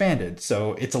get expanded.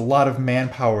 So it's a lot of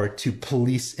manpower to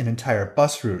police an entire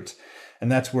bus route,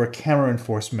 and that's where camera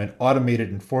enforcement, automated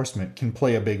enforcement, can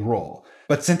play a big role.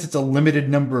 But since it's a limited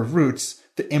number of routes,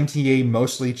 the MTA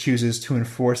mostly chooses to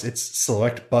enforce its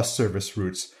select bus service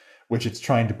routes, which it's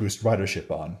trying to boost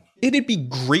ridership on. It'd be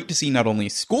great to see not only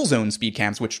school zone speed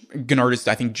cams, which Gennardis,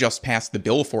 I think, just passed the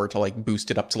bill for to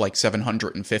boost it up to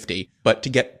 750, but to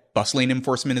get bus lane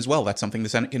enforcement as well. That's something the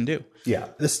Senate can do. Yeah.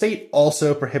 The state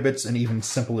also prohibits an even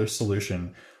simpler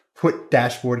solution: put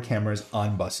dashboard cameras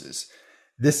on buses.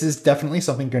 This is definitely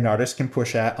something Gennardis can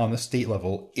push at on the state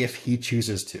level if he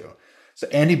chooses to. So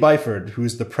Andy Byford,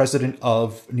 who's the president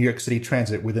of New York City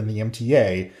Transit within the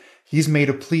MTA, he's made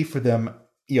a plea for them,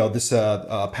 this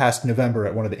past November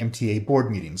at one of the MTA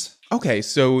board meetings. Okay,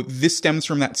 so this stems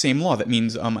from that same law. That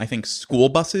means, I think school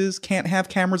buses can't have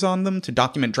cameras on them to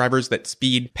document drivers that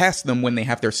speed past them when they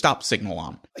have their stop signal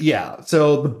on. Yeah,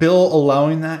 so the bill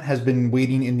allowing that has been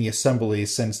waiting in the assembly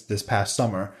since this past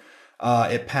summer.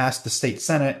 It passed the state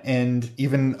Senate, and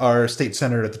even our state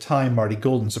senator at the time, Marty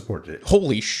Golden, supported it.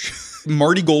 Holy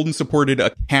Marty Golden supported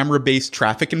a camera-based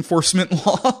traffic enforcement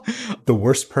law? The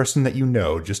worst person that you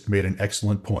know just made an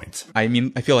excellent point. I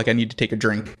mean, I feel like I need to take a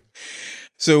drink.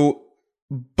 So,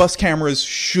 bus cameras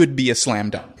should be a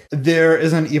slam dunk. There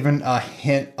isn't even a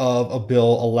hint of a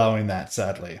bill allowing that,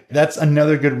 sadly. That's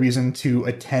another good reason to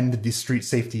attend the Street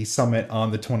Safety Summit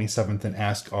on the 27th and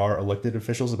ask our elected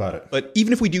officials about it. But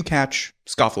even if we do catch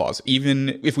scofflaws,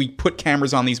 even if we put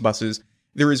cameras on these buses,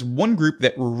 there is one group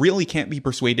that really can't be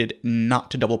persuaded not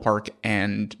to double park,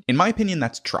 and in my opinion,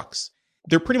 that's trucks.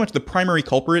 They're pretty much the primary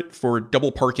culprit for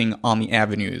double parking on the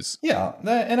avenues. Yeah,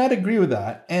 and I'd agree with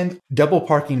that. And double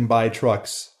parking by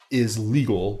trucks is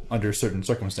legal under certain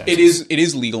circumstances. It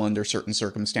is legal under certain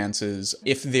circumstances.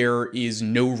 If there is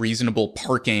no reasonable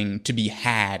parking to be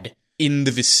had in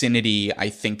the vicinity, I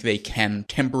think they can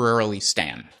temporarily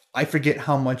stand. I forget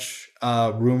how much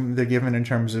room they're given in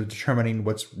terms of determining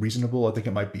what's reasonable. I think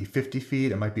it might be 50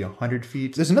 feet. It might be 100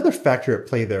 feet. There's another factor at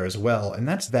play there as well, and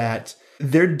that's that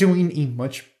they're doing a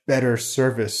much better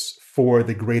service for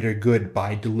the greater good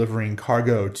by delivering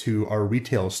cargo to our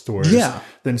retail stores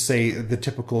than, say, the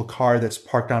typical car that's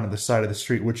parked on the side of the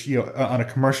street, which, on a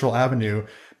commercial avenue,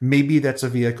 maybe that's a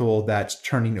vehicle that's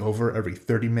turning over every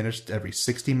 30 minutes to every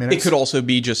 60 minutes. It could also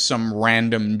be just some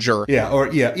random jerk. Yeah,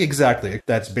 exactly.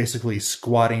 That's basically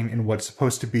squatting in what's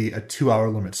supposed to be a 2-hour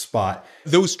limit spot.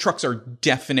 Those trucks are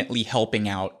definitely helping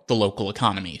out the local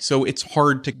economy, so it's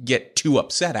hard to get too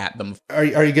upset at them. Are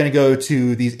you going to go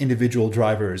to these individual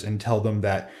drivers and tell them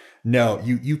that, no,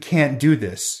 you can't do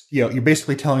this? You're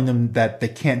basically telling them that they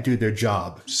can't do their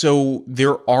job. So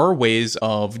there are ways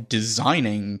of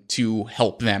designing to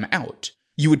help them out.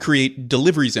 You would create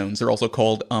delivery zones. They're also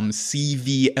called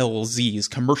CVLZs,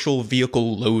 commercial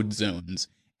vehicle load zones.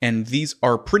 And these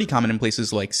are pretty common in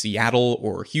places like Seattle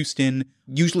or Houston.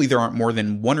 Usually there aren't more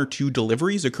than 1 or 2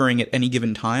 deliveries occurring at any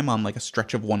given time on a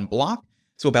stretch of 1 block.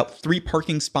 So about 3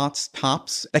 parking spots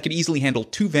tops that could easily handle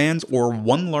 2 vans or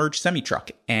 1 large semi-truck.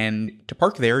 And to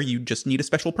park there, you just need a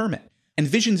special permit. And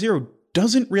Vision Zero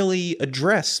doesn't really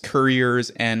address couriers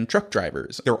and truck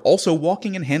drivers. They're also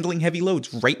walking and handling heavy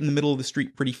loads right in the middle of the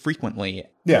street pretty frequently.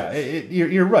 Yeah,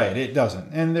 you're right. It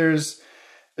doesn't. And there's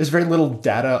very little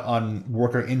data on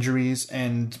worker injuries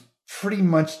and pretty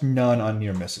much none on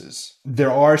near misses.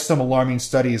 There are some alarming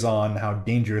studies on how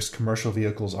dangerous commercial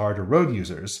vehicles are to road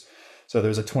users. So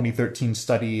there's a 2013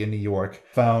 study in New York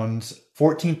found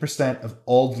 14% of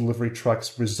all delivery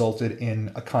trucks resulted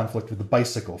in a conflict with a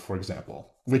bicycle, for example,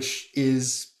 which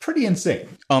is pretty insane.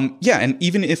 Yeah, and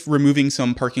even if removing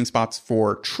some parking spots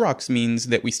for trucks means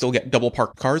that we still get double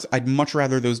parked cars, I'd much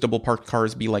rather those double parked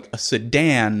cars be like a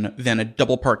sedan than a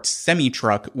double parked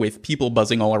semi-truck with people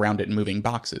buzzing all around it and moving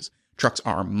boxes. Trucks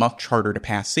are much harder to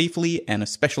pass safely, and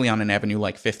especially on an avenue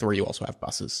like Fifth where you also have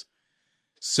buses.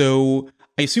 So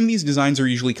I assume these designs are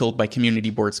usually killed by community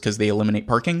boards because they eliminate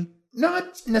parking?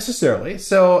 Not necessarily.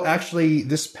 So actually,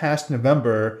 this past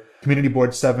November, Community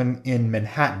Board 7 in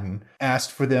Manhattan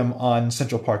asked for them on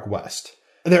Central Park West.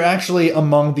 They're actually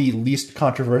among the least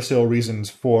controversial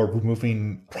reasons for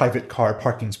removing private car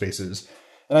parking spaces.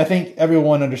 And I think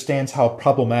everyone understands how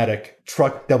problematic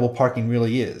truck double parking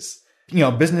really is.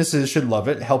 Businesses should love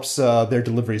it. It helps their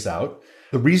deliveries out.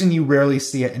 The reason you rarely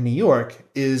see it in New York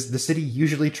is the city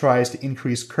usually tries to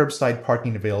increase curbside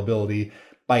parking availability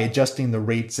by adjusting the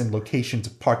rates and locations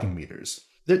of parking meters.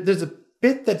 There's a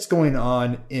bit that's going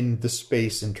on in the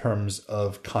space in terms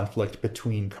of conflict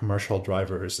between commercial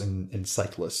drivers and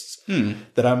cyclists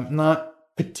that I'm not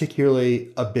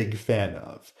particularly a big fan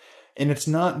of. And it's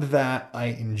not that I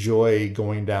enjoy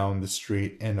going down the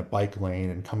street in a bike lane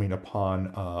and coming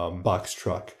upon a box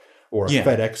truck or a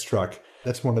FedEx truck.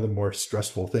 That's one of the more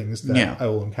stressful things that I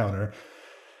will encounter.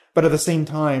 But at the same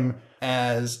time,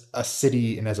 as a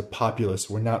city and as a populace,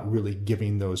 we're not really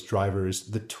giving those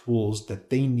drivers the tools that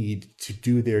they need to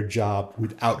do their job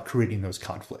without creating those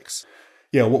conflicts.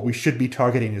 What we should be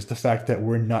targeting is the fact that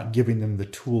we're not giving them the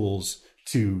tools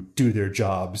to do their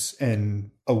jobs in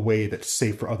a way that's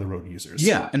safe for other road users.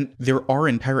 Yeah, and there are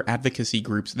entire advocacy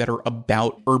groups that are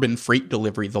about urban freight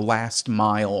delivery. The last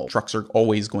mile trucks are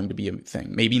always going to be a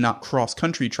thing. Maybe not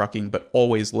cross-country trucking, but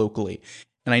always locally.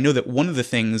 And I know that one of the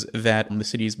things that the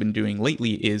city has been doing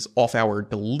lately is off-hour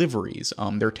deliveries.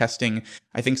 They're testing,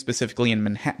 I think specifically in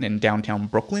Manhattan and downtown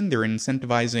Brooklyn, they're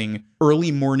incentivizing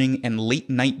early morning and late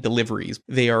night deliveries.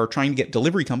 They are trying to get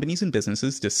delivery companies and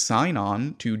businesses to sign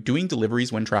on to doing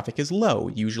deliveries when traffic is low,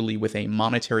 usually with a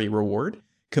monetary reward,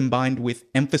 combined with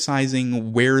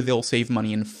emphasizing where they'll save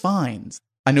money in fines.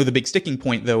 I know the big sticking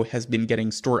point, though, has been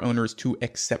getting store owners to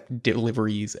accept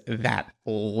deliveries that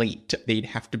late. They'd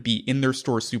have to be in their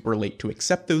store super late to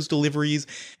accept those deliveries,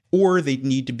 or they'd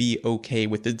need to be okay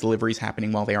with the deliveries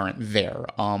happening while they aren't there.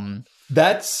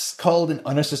 That's called an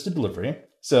unassisted delivery.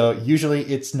 So usually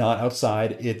it's not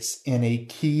outside. It's in a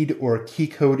keyed or key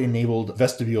code enabled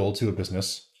vestibule to a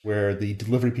business where the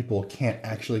delivery people can't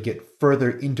actually get further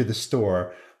into the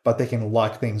store, but they can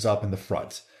lock things up in the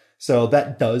front. So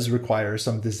that does require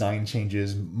some design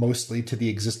changes, mostly to the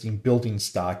existing building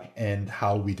stock and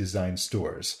how we design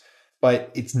stores.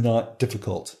 But it's not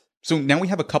difficult. So now we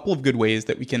have a couple of good ways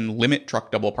that we can limit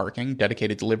truck double parking,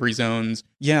 dedicated delivery zones.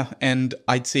 Yeah, and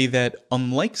I'd say that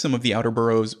unlike some of the outer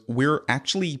boroughs, we're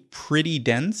actually pretty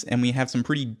dense and we have some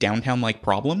pretty downtown-like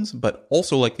problems, but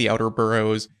also like the outer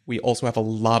boroughs, we also have a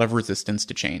lot of resistance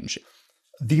to change.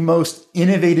 The most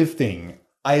innovative thing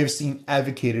I have seen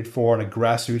advocated for on a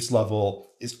grassroots level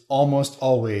is almost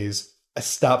always a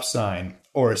stop sign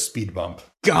or a speed bump.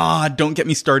 God, don't get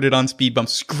me started on speed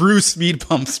bumps. Screw speed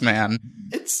bumps, man.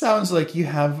 It sounds like you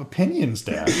have opinions,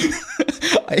 Dan.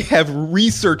 I have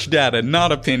research data,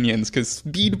 not opinions, because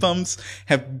speed bumps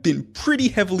have been pretty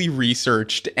heavily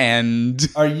researched and...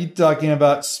 Are you talking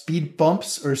about speed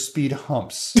bumps or speed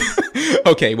humps?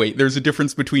 Okay, wait, there's a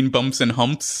difference between bumps and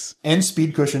humps. And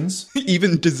speed cushions.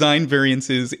 Even design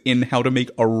variances in how to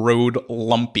make a road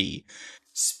lumpy.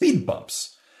 Speed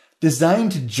bumps.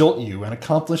 Designed to jolt you and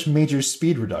accomplish major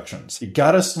speed reductions. You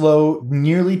gotta slow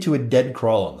nearly to a dead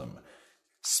crawl on them.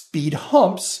 Speed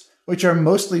humps, which are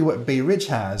mostly what Bay Ridge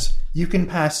has, you can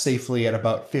pass safely at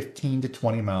about 15 to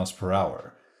 20 miles per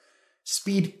hour.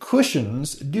 Speed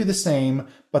cushions do the same,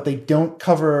 but they don't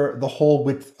cover the whole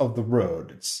width of the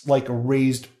road. It's like a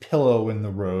raised pillow in the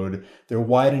road. They're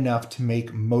wide enough to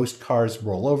make most cars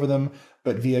roll over them,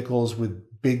 but vehicles with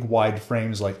big wide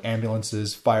frames like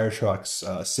ambulances, fire trucks,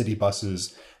 city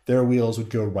buses, their wheels would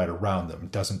go right around them.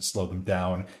 Doesn't slow them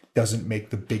down, doesn't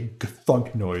make the big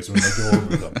thunk noise when they go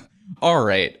over them. All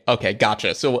right. Okay,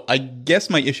 gotcha. So I guess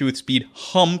my issue with speed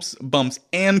humps, bumps,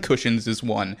 and cushions is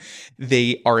one.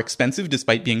 They are expensive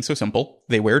despite being so simple.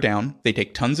 They wear down. They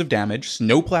take tons of damage.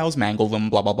 Snowplows mangle them,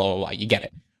 blah, blah, blah, blah, blah. You get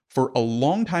it. For a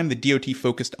long time, the DOT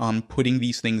focused on putting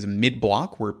these things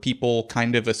mid-block, where people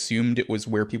kind of assumed it was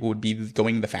where people would be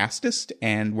going the fastest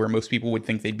and where most people would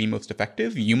think they'd be most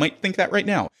effective. You might think that right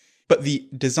now. But the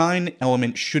design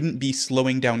element shouldn't be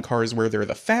slowing down cars where they're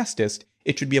the fastest.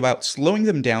 It should be about slowing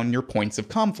them down near points of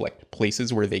conflict,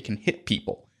 places where they can hit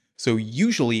people. So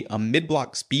usually a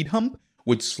mid-block speed hump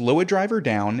would slow a driver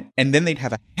down, and then they'd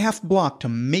have a half block to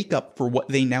make up for what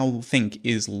they now think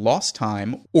is lost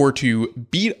time, or to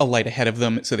beat a light ahead of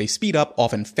them so they speed up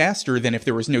often faster than if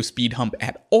there was no speed hump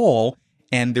at all.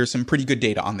 And there's some pretty good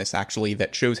data on this, actually,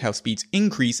 that shows how speeds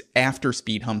increase after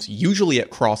speed humps, usually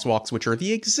at crosswalks, which are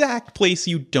the exact place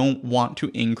you don't want to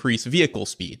increase vehicle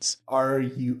speeds. Are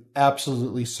you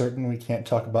absolutely certain we can't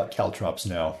talk about caltrops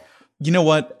now? You know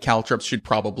what? Caltrops should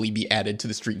probably be added to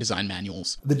the street design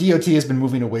manuals. The DOT has been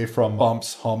moving away from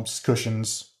bumps, humps,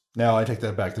 cushions. No, I take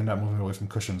that back. They're not moving away from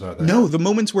cushions, are they? No, the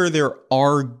moments where there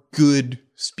are good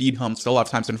speed humps, a lot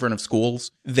of times in front of schools,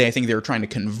 I think they're trying to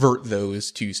convert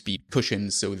those to speed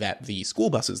cushions so that the school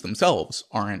buses themselves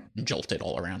aren't jolted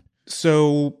all around.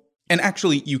 So, and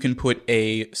actually you can put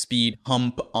a speed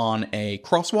hump on a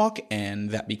crosswalk and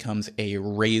that becomes a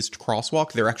raised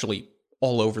crosswalk. They're actually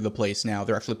all over the place now.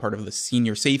 They're actually part of the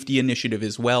senior safety initiative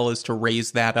as well, as to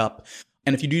raise that up.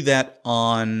 And if you do that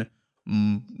on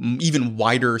even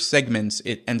wider segments,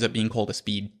 it ends up being called a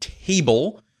speed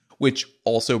table, which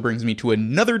also brings me to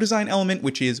another design element,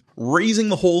 which is raising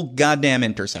the whole goddamn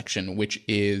intersection, which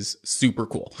is super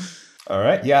cool. All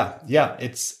right. Yeah.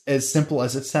 It's as simple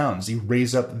as it sounds. You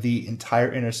raise up the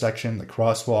entire intersection, the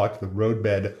crosswalk, the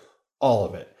roadbed, all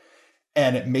of it.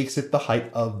 And it makes it the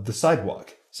height of the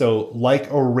sidewalk. So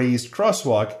like a raised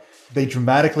crosswalk, they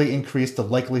dramatically increase the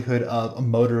likelihood of a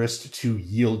motorist to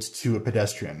yield to a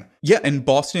pedestrian. Yeah, in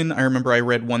Boston, I remember I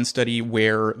read one study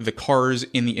where the cars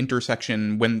in the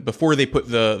intersection, before they put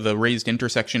the raised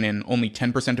intersection in, only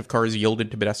 10% of cars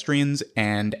yielded to pedestrians,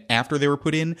 and after they were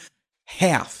put in,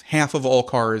 half of all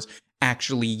cars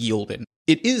actually yielded.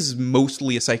 It is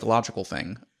mostly a psychological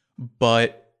thing,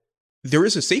 but there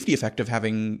is a safety effect of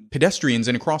having pedestrians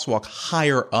in a crosswalk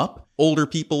higher up. Older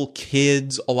people,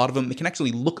 kids, a lot of them, they can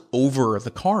actually look over the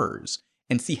cars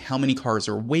and see how many cars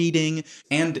are waiting.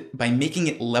 And by making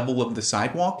it level with the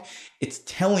sidewalk, it's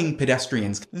telling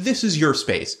pedestrians, this is your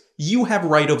space. You have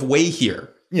right of way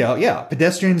here. Yeah.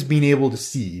 Pedestrians being able to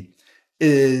see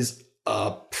is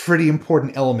a pretty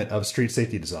important element of street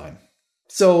safety design.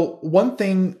 So one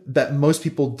thing that most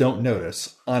people don't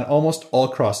notice on almost all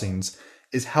crossings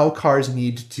is how cars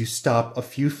need to stop a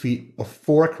few feet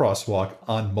before a crosswalk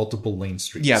on multiple lane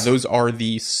streets. Yeah, those are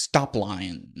the stop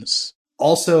lines.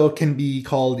 Also can be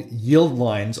called yield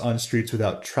lines on streets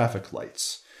without traffic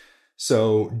lights.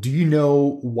 So do you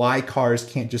know why cars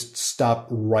can't just stop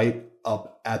right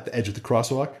up at the edge of the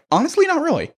crosswalk? Honestly, not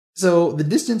really. So the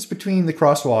distance between the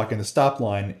crosswalk and the stop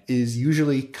line is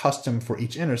usually custom for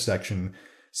each intersection,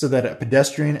 so that a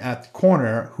pedestrian at the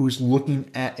corner who's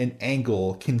looking at an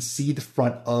angle can see the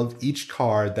front of each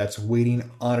car that's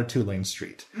waiting on a two-lane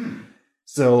street.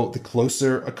 So the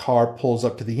closer a car pulls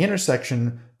up to the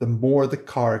intersection, the more the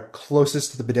car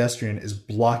closest to the pedestrian is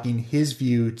blocking his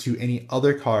view to any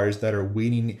other cars that are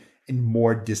waiting in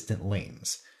more distant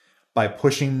lanes. By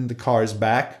pushing the cars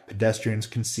back, pedestrians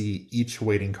can see each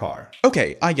waiting car.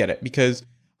 Okay, I get it, because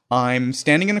I'm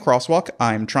standing in a crosswalk,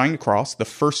 I'm trying to cross the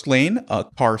first lane, a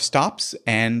car stops,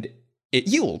 and it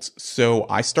yields. So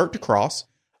I start to cross,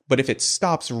 but if it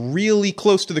stops really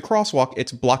close to the crosswalk,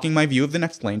 it's blocking my view of the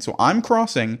next lane. So I'm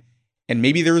crossing, and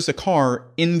maybe there's a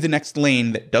car in the next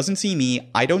lane that doesn't see me,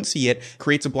 I don't see it,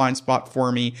 creates a blind spot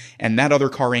for me, and that other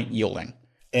car ain't yielding.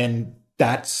 And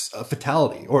that's a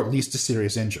fatality, or at least a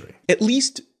serious injury. At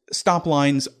least stop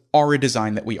lines are a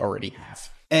design that we already have.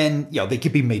 And, they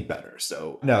could be made better.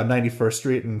 So, 91st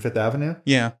Street and 5th Avenue.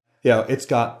 Yeah. It's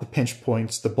got the pinch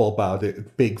points, the bulb out, the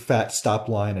big fat stop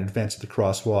line in advance of the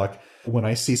crosswalk. When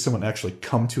I see someone actually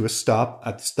come to a stop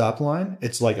at the stop line,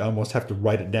 it's like I almost have to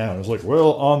write it down. It's like,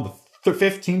 well, on the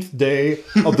 15th day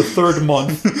of the third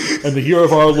month in the year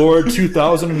of our Lord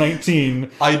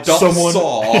 2019,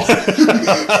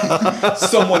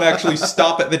 someone actually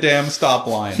stop at the damn stop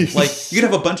line. Like, you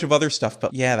could have a bunch of other stuff,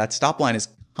 but yeah, that stop line is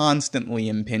constantly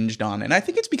impinged on. And I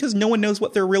think it's because no one knows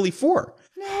what they're really for.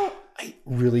 No, I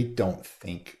really don't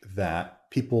think that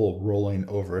people rolling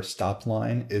over a stop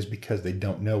line is because they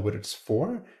don't know what it's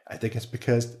for. I think it's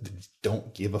because they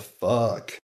don't give a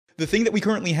fuck. The thing that we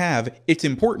currently have, it's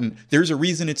important. There's a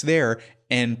reason it's there,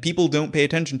 and people don't pay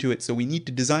attention to it, so we need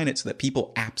to design it so that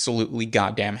people absolutely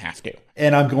goddamn have to.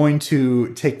 And I'm going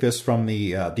to take this from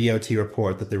the DOT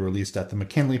report that they released at the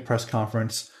McKinley press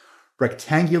conference.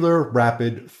 Rectangular,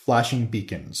 rapid, flashing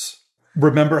beacons.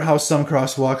 Remember how some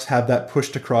crosswalks have that push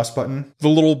to cross button? The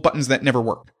little buttons that never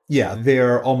work. Yeah,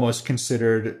 they're almost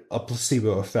considered a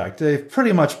placebo effect. They've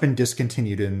pretty much been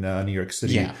discontinued in New York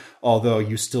City, although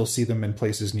you still see them in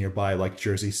places nearby like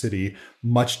Jersey City,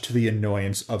 much to the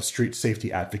annoyance of street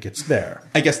safety advocates there.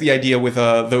 I guess the idea with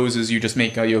those is you just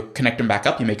you connect them back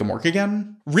up, you make them work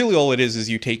again. Really all it is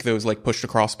you take those like push to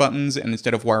cross buttons, and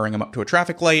instead of wiring them up to a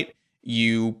traffic light,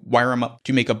 you wire them up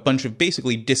to make a bunch of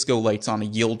basically disco lights on a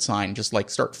yield sign, just like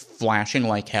start flashing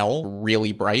like hell,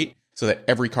 really bright. So that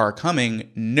every car coming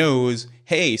knows,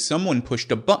 hey, someone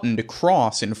pushed a button to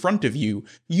cross in front of you.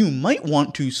 You might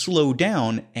want to slow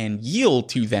down and yield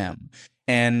to them.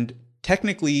 And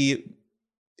technically,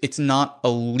 it's not a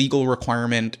legal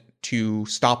requirement to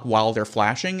stop while they're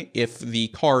flashing. If the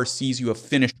car sees you have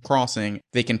finished crossing,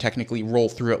 they can technically roll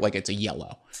through it like it's a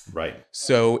yellow. Right.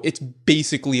 So it's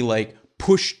basically like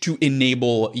push to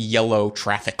enable yellow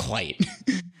traffic light.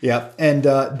 Yeah, and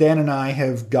Dan and I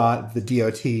have got the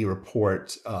DOT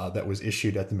report that was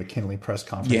issued at the McKinley press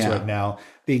conference right now.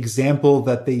 The example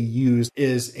that they used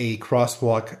is a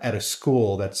crosswalk at a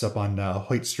school that's up on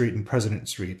Hoyt Street and President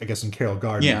Street, I guess in Carroll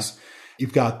Gardens. Yeah.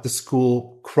 You've got the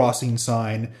school crossing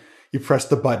sign. You press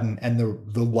the button and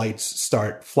the lights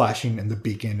start flashing in the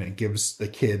beacon, and it gives the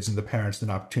kids and the parents an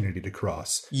opportunity to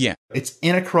cross. Yeah. It's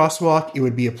in a crosswalk. It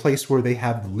would be a place where they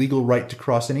have the legal right to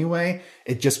cross anyway.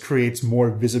 It just creates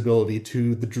more visibility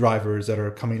to the drivers that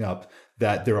are coming up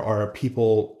that there are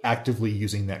people actively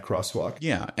using that crosswalk.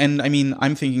 Yeah. And I mean,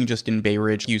 I'm thinking just in Bay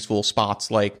Ridge, useful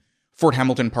spots like Fort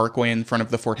Hamilton Parkway in front of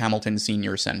the Fort Hamilton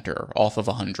Senior Center off of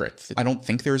 100th. I don't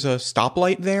think there's a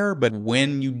stoplight there, but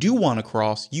when you do want to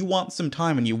cross, you want some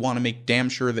time and you want to make damn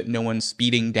sure that no one's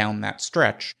speeding down that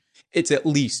stretch. It's at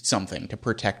least something to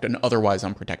protect an otherwise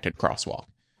unprotected crosswalk.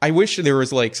 I wish there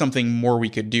was like something more we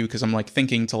could do, because I'm like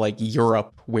thinking to like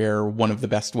Europe, where one of the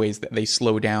best ways that they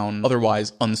slow down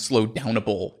otherwise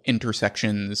unslowdownable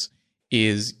intersections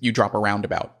is you drop a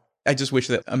roundabout. I just wish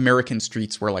that American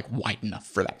streets were like wide enough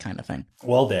for that kind of thing.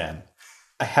 Well, Dan,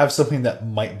 I have something that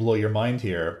might blow your mind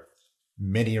here.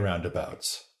 Mini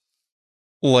roundabouts.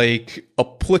 Like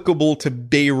applicable to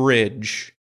Bay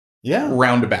Ridge. Yeah.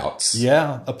 Roundabouts.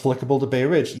 Yeah, applicable to Bay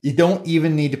Ridge. You don't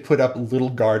even need to put up a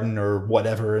little garden or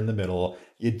whatever in the middle.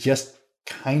 You just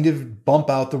kind of bump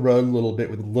out the road a little bit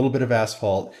with a little bit of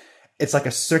asphalt. It's like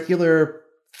a circular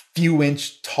few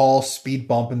inch tall speed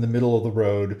bump in the middle of the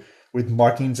road with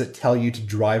markings that tell you to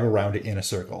drive around it in a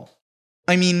circle.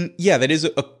 I mean, yeah, that is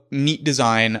a neat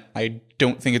design. I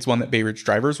don't think it's one that Bay Ridge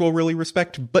drivers will really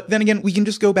respect. But then again, we can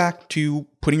just go back to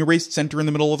putting a raised center in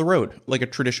the middle of the road, like a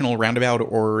traditional roundabout,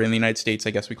 or in the United States,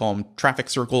 I guess we call them traffic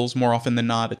circles more often than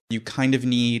not. You kind of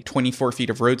need 24 feet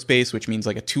of road space, which means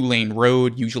like a 2-lane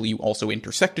road. Usually you also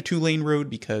intersect a 2-lane road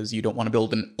because you don't want to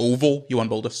build an oval. You want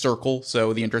to build a circle.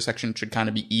 So the intersection should kind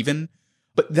of be even.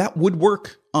 But that would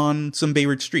work on some Bay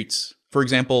Ridge streets. For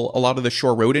example, a lot of the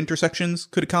Shore Road intersections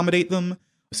could accommodate them,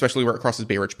 especially where it crosses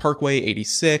Bay Ridge Parkway,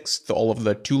 86th, all of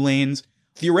the 2 lanes.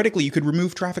 Theoretically, you could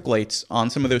remove traffic lights on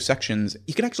some of those sections.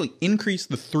 You could actually increase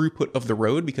the throughput of the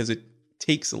road because it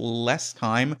takes less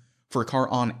time for a car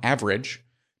on average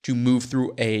to move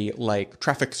through a like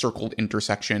traffic circled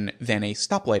intersection than a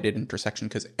stoplighted intersection,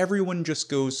 because everyone just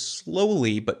goes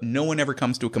slowly, but no one ever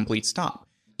comes to a complete stop.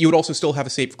 You would also still have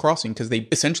a safe crossing because they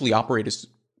essentially operate as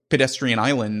pedestrian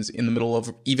islands in the middle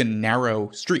of even narrow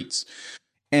streets.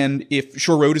 And if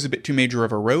Shore Road is a bit too major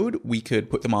of a road, we could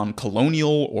put them on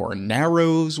Colonial or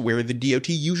Narrows, where the DOT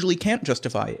usually can't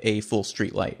justify a full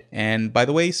street light. And by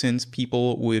the way, since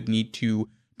people would need to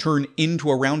turn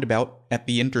into a roundabout at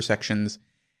the intersections,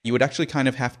 you would actually kind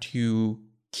of have to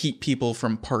keep people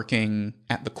from parking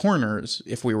at the corners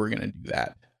if we were going to do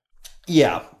that.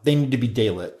 Yeah, they need to be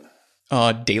daylit.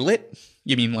 Daylit?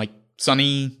 You mean like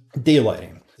sunny?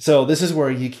 Daylighting. So this is where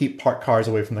you keep parked cars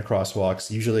away from the crosswalks,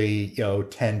 usually,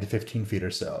 10 to 15 feet or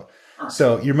so.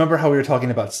 So you remember how we were talking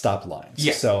about stop lines?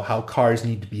 Yeah. So how cars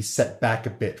need to be set back a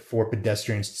bit for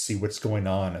pedestrians to see what's going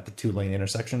on at the 2-lane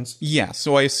intersections? Yeah,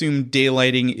 so I assume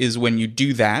daylighting is when you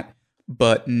do that,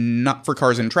 but not for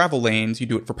cars in travel lanes. You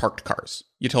do it for parked cars.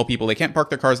 You tell people they can't park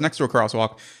their cars next to a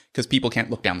crosswalk because people can't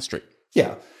look down the street.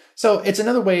 Yeah. So it's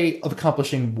another way of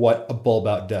accomplishing what a bulb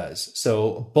out does.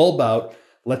 So a bulb out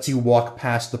lets you walk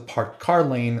past the parked car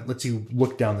lane, lets you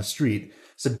look down the street.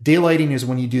 So daylighting is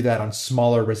when you do that on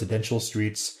smaller residential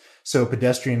streets. So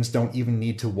pedestrians don't even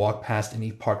need to walk past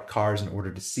any parked cars in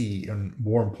order to see, and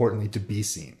more importantly, to be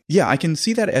seen. Yeah, I can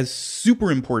see that as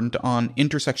super important on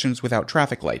intersections without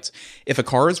traffic lights. If a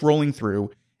car is rolling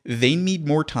through, they need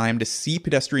more time to see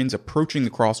pedestrians approaching the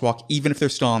crosswalk, even if they're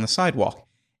still on the sidewalk.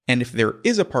 And if there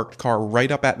is a parked car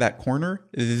right up at that corner,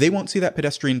 they won't see that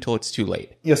pedestrian until it's too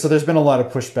late. Yeah, so there's been a lot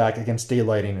of pushback against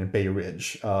daylighting in Bay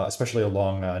Ridge, especially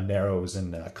along Narrows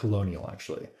and Colonial,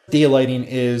 actually. Daylighting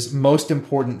is most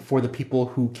important for the people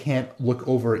who can't look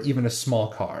over even a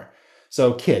small car.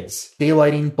 So kids,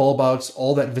 daylighting, bulb outs,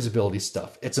 all that visibility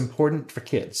stuff. It's important for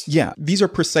kids. Yeah, these are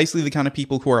precisely the kind of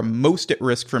people who are most at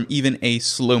risk from even a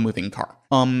slow-moving car.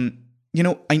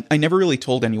 I never really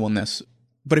told anyone this,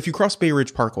 but if you cross Bay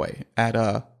Ridge Parkway at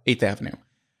 8th Avenue,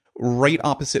 right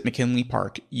opposite McKinley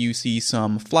Park, you see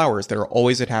some flowers that are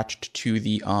always attached to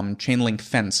the chain link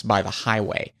fence by the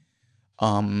highway.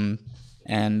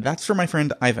 And that's for my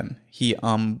friend Ivan. He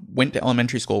went to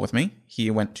elementary school with me.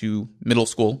 He went to middle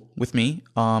school with me,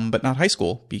 but not high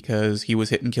school because he was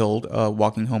hit and killed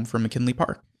walking home from McKinley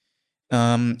Park.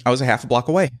 I was a half a block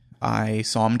away. I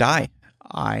saw him die.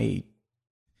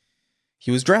 He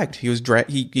was dragged.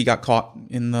 He got caught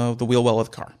in the wheel well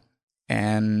of the car.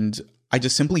 And I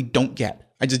just simply don't get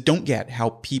how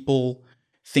people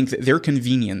think that their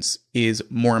convenience is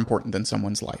more important than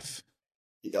someone's life.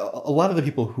 A lot of the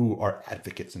people who are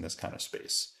advocates in this kind of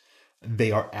space,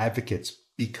 they are advocates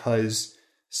because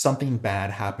something bad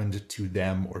happened to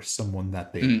them or someone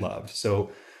that they loved.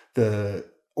 So the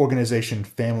organization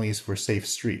Families for Safe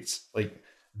Streets, like,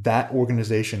 that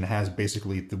organization has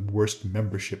basically the worst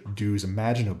membership dues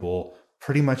imaginable.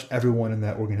 Pretty much everyone in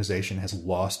that organization has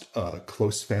lost a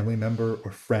close family member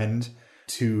or friend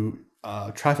to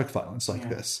traffic violence like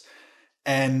this.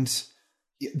 And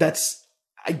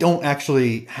I don't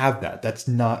actually have that. That's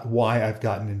not why I've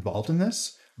gotten involved in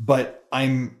this. But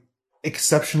I'm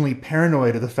exceptionally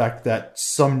paranoid of the fact that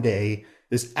someday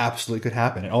this absolutely could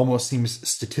happen. It almost seems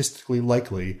statistically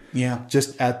likely. Yeah.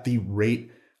 Just at the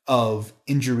rate of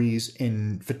injuries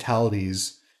and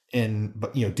fatalities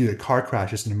due to car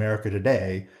crashes in America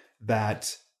today,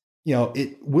 that,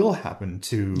 it will happen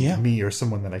to me or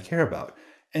someone that I care about.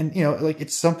 And,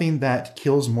 it's something that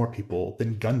kills more people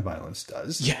than gun violence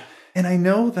does. Yeah. And I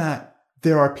know that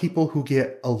there are people who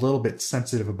get a little bit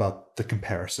sensitive about the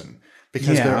comparison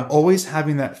because they're always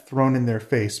having that thrown in their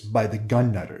face by the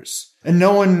gun nutters. And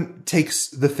no one takes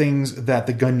the things that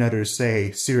the gun nutters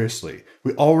say seriously.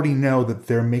 We already know that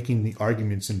they're making the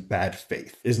arguments in bad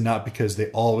faith. It's not because they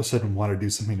all of a sudden want to do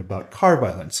something about car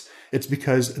violence. It's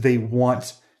because they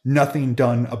want nothing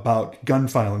done about gun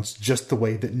violence, just the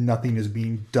way that nothing is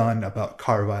being done about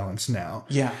car violence now.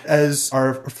 Yeah. As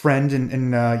our friend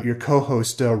and your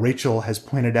co-host Rachel has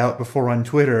pointed out before on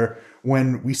Twitter,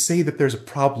 when we say that there's a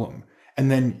problem and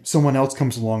then someone else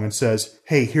comes along and says,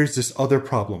 hey, here's this other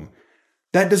problem,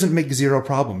 that doesn't make zero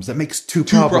problems. That makes two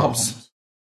problems.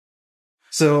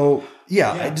 So,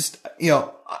 I just,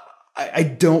 I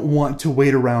don't want to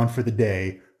wait around for the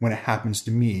day when it happens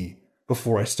to me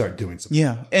before I start doing something.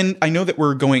 Yeah. And I know that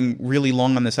we're going really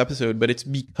long on this episode, but it's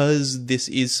because this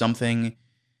is something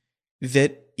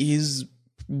that is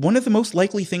one of the most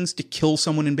likely things to kill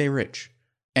someone in Bay Ridge.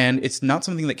 And it's not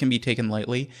something that can be taken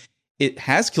lightly. It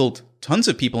has killed tons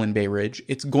of people in Bay Ridge.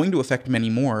 It's going to affect many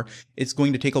more. It's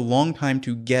going to take a long time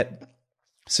to get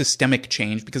systemic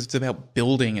change because it's about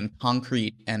building and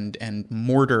concrete and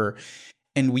mortar.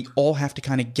 And we all have to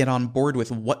kind of get on board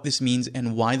with what this means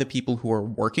and why the people who are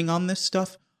working on this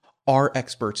stuff are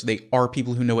experts. They are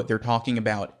people who know what they're talking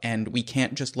about. And we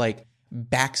can't just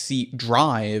backseat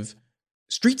drive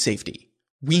street safety.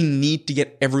 We need to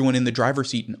get everyone in the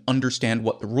driver's seat and understand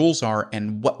what the rules are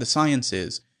and what the science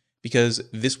is, because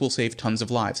this will save tons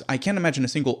of lives. I can't imagine a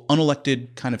single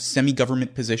unelected kind of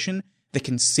semi-government position that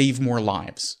can save more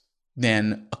lives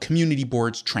than a community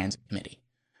board's transit committee.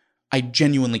 I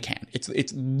genuinely can.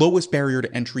 It's lowest barrier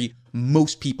to entry.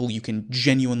 Most people you can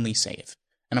genuinely save.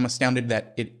 And I'm astounded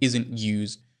that it isn't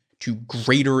used to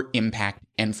greater impact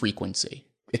and frequency.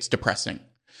 It's depressing.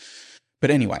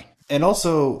 But anyway. And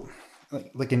also,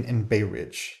 like in Bay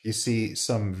Ridge, you see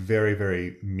some very,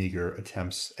 very meager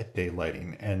attempts at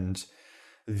daylighting, and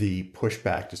the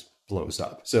pushback just blows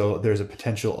up. So there's a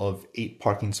potential of 8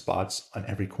 parking spots on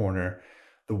every corner.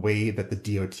 The way that the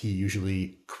DOT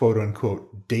usually, quote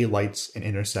unquote, daylights an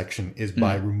intersection is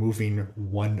by removing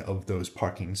one of those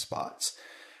parking spots.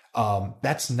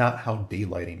 That's not how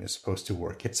daylighting is supposed to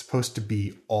work. It's supposed to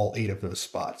be all 8 of those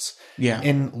spots. Yeah.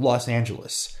 In Los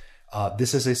Angeles,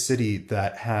 this is a city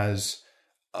that has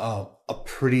a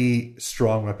pretty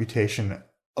strong reputation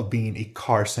of being a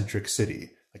car-centric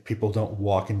city. Like, people don't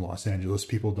walk in Los Angeles.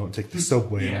 People don't take the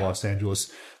subway in Los Angeles.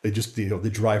 They just, they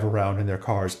drive around in their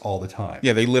cars all the time.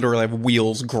 Yeah, they literally have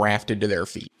wheels grafted to their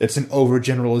feet. It's an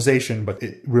overgeneralization, but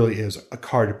it really is a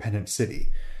car-dependent city.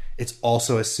 It's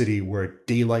also a city where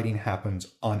daylighting happens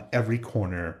on every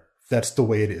corner That's the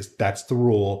way it is. That's the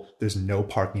rule. There's no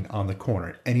parking on the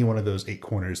corner. Any one of those 8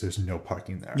 corners, there's no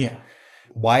parking there. Yeah.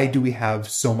 Why do we have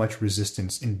so much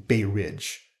resistance in Bay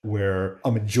Ridge, where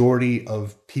a majority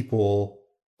of people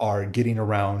are getting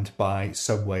around by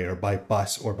subway or by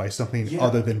bus or by something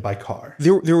other than by car?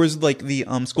 There was like the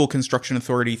school construction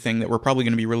authority thing that we're probably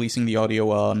going to be releasing the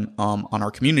audio on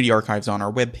our community archives on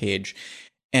our webpage.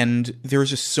 And there was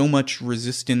just so much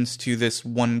resistance to this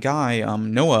one guy,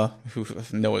 Noah, who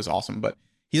Noah's awesome, but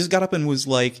he just got up and was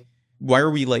like, why are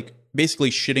we like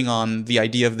basically shitting on the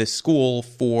idea of this school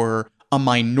for a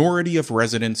minority of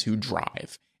residents who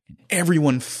drive?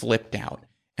 Everyone flipped out.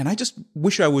 And I just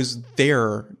wish I was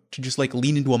there to just like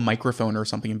lean into a microphone or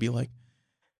something and be like,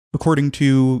 according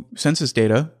to census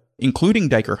data, including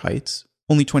Diker Heights,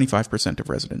 only 25% of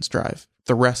residents drive.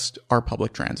 The rest are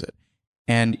public transit.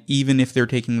 And even if they're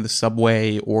taking the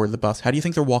subway or the bus, how do you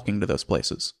think they're walking to those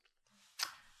places?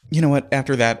 You know what?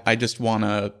 After that, I just want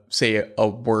to say a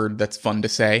word that's fun to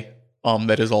say,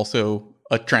 that is also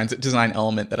a transit design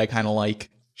element that I kind of like.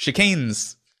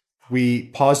 Chicanes. We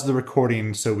paused the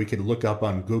recording so we could look up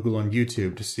on Google and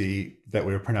YouTube to see that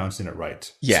we were pronouncing it right.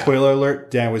 Yeah. Spoiler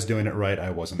alert, Dan was doing it right,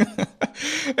 I wasn't.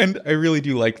 And I really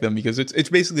do like them because it's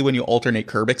basically when you alternate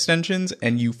curb extensions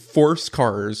and you force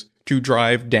cars to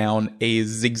drive down a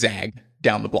zigzag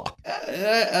down the block.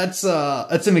 That's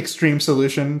an extreme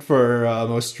solution for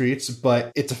most streets,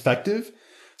 but it's effective.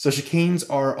 So chicanes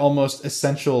are almost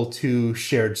essential to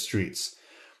shared streets.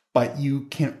 But you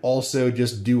can also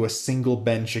just do a single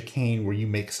bend chicane where you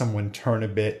make someone turn a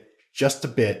bit, just a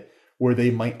bit, where they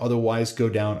might otherwise go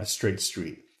down a straight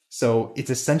street. So it's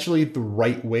essentially the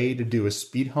right way to do a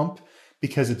speed hump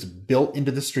because it's built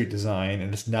into the street design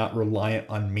and it's not reliant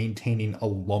on maintaining a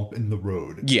lump in the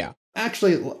road. Yeah.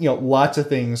 Actually, lots of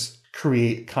things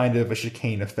create kind of a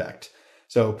chicane effect.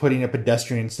 So putting a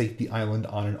pedestrian safety island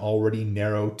on an already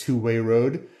narrow two-way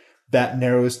road, that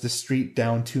narrows the street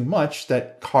down too much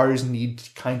that cars need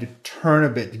to kind of turn a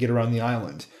bit to get around the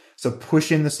island. So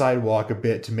push in the sidewalk a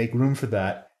bit to make room for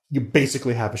that. You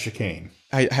basically have a chicane.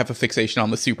 I have a fixation on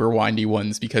the super windy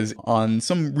ones because on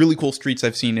some really cool streets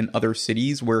I've seen in other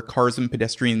cities where cars and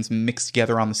pedestrians mix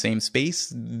together on the same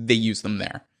space, they use them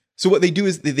there. So what they do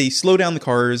is they slow down the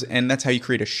cars, and that's how you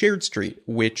create a shared street,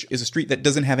 which is a street that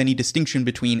doesn't have any distinction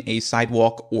between a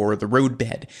sidewalk or the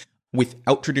roadbed.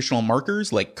 Without traditional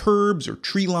markers like curbs or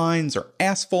tree lines or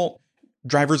asphalt,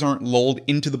 drivers aren't lulled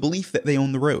into the belief that they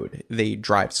own the road. They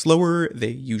drive slower, they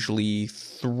usually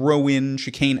throw in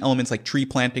chicane elements like tree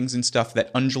plantings and stuff that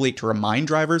undulate to remind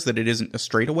drivers that it isn't a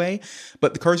straightaway,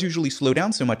 but the cars usually slow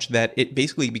down so much that it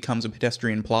basically becomes a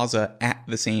pedestrian plaza at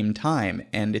the same time,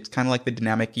 and it's kind of like the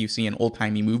dynamic you see in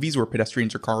old-timey movies where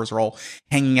pedestrians or cars are all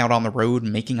hanging out on the road,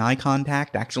 making eye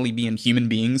contact, actually being human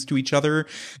beings to each other,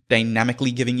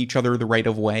 dynamically giving each other the right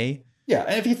of way. Yeah,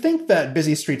 and if you think that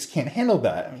busy streets can't handle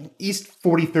that, I mean, East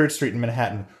 43rd Street in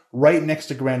Manhattan, right next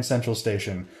to Grand Central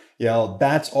Station,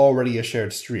 that's already a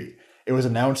shared street. It was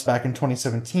announced back in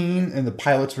 2017, and the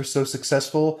pilots were so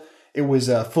successful, it was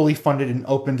fully funded and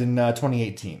opened in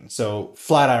 2018. So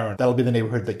Flatiron, that'll be the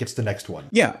neighborhood that gets the next one.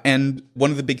 Yeah, and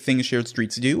one of the big things shared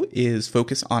streets do is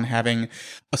focus on having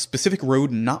a specific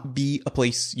road not be a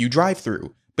place you drive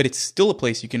through, but it's still a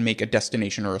place you can make a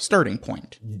destination or a starting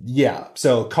point. Yeah,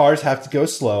 so cars have to go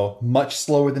slow, much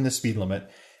slower than the speed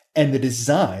limit, and the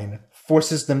design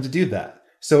forces them to do that.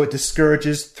 So it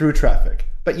discourages through traffic.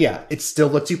 But yeah, it still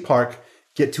lets you park,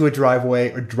 get to a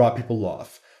driveway, or drop people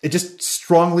off. It just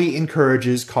strongly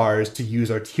encourages cars to use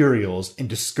arterials and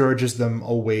discourages them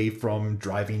away from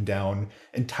driving down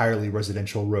entirely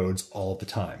residential roads all the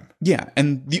time. Yeah,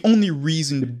 and the only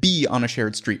reason to be on a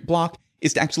shared street block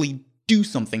is to actually do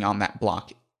something on that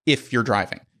block if you're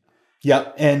driving.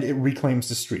 Yep, and it reclaims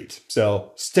the street.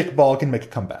 So stickball can make a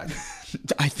comeback.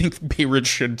 I think Bay Ridge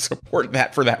should support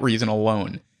that for that reason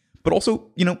alone. But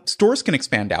also, stores can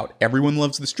expand out. Everyone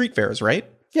loves the street fairs, right?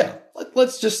 Yeah,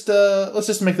 let's just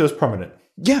make those permanent.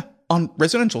 Yeah, on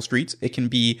residential streets, it can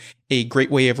be a great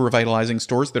way of revitalizing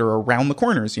stores that are around the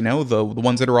corners, the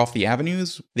ones that are off the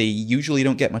avenues. They usually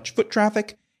don't get much foot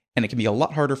traffic, and it can be a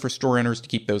lot harder for store owners to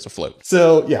keep those afloat.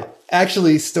 So yeah,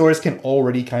 actually stores can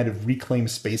already kind of reclaim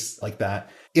space like that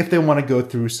if they want to go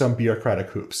through some bureaucratic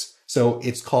hoops. So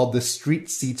it's called the Street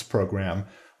Seats Program,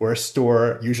 where a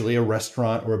store, usually a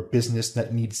restaurant or a business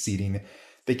that needs seating,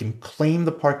 they can claim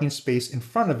the parking space in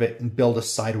front of it and build a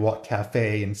sidewalk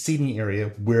cafe and seating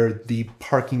area where the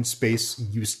parking space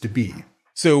used to be.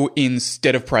 So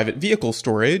instead of private vehicle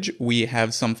storage, we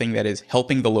have something that is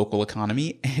helping the local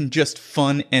economy and just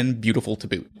fun and beautiful to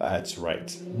boot. That's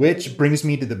right. Which brings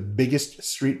me to the biggest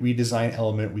street redesign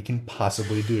element we can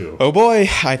possibly do. Oh boy,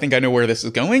 I think I know where this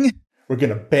is going. We're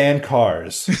going to ban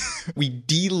cars. We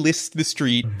delist the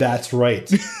street. That's right.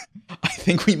 I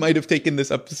think we might have taken this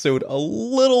episode a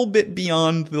little bit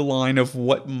beyond the line of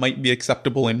what might be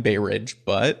acceptable in Bay Ridge,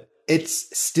 but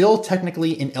it's still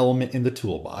technically an element in the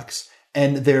toolbox.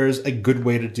 And there's a good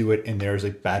way to do it, and there's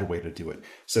a bad way to do it.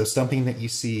 So something that you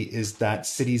see is that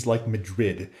cities like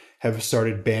Madrid have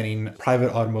started banning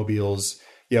private automobiles,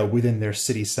 within their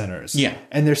city centers. Yeah.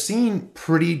 And they're seeing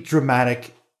pretty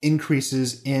dramatic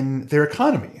increases in their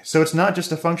economy. So it's not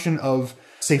just a function of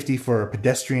safety for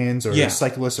pedestrians or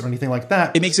cyclists or anything like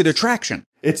that. It makes it attraction.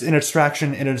 It's an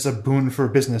attraction, and it's a boon for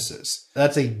businesses.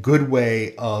 That's a good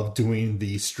way of doing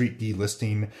the street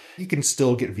delisting. You can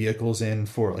still get vehicles in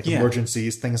for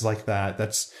emergencies, things like that.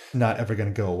 That's not ever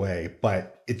going to go away.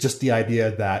 But it's just the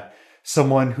idea that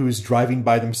someone who's driving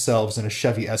by themselves in a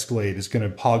Chevy Escalade is going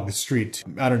to hog the street,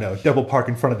 double park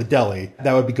in front of the deli.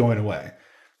 That would be going away.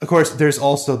 Of course, there's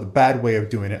also the bad way of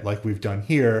doing it, like we've done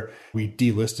here. We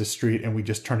delist a street and we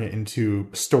just turn it into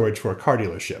storage for a car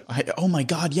dealership. Oh my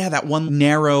God, yeah, that one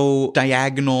narrow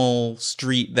diagonal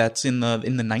street that's in the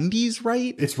 90s,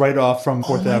 right? It's right off from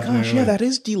 4th Avenue. Oh my gosh, yeah, that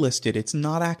is delisted. It's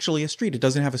not actually a street. It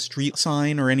doesn't have a street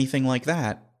sign or anything like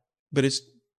that. But it's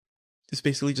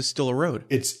basically just still a road.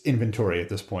 It's inventory at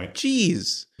this point.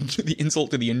 Jeez. The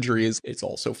insult to the injury is it's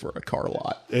also for a car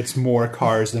lot. It's more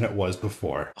cars than it was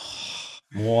before.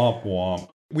 Womp womp.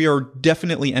 We are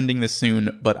definitely ending this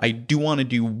soon, but I do want to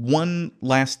do one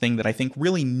last thing that I think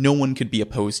really no one could be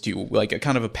opposed to, like a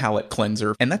kind of a palate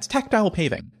cleanser, and that's tactile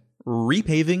paving.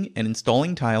 Repaving and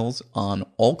installing tiles on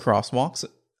all crosswalks,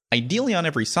 ideally on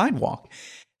every sidewalk,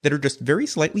 that are just very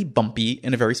slightly bumpy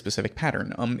in a very specific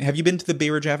pattern. Have you been to the Bay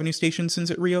Ridge Avenue station since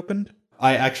it reopened?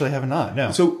 I actually have not,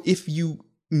 no. So if you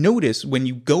notice when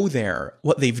you go there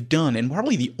what they've done, and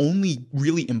probably the only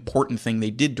really important thing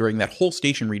they did during that whole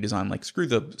station redesign, like screw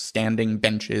the standing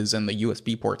benches and the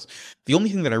USB ports, the only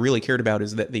thing that I really cared about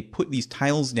is that they put these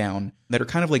tiles down that are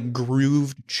kind of like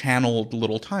grooved, channeled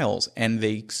little tiles, and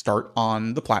they start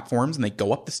on the platforms and they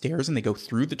go up the stairs and they go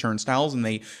through the turnstiles and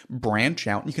they branch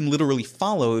out. You can literally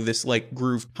follow this like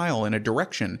grooved tile in a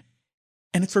direction.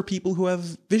 And it's for people who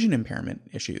have vision impairment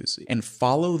issues, and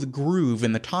follow the groove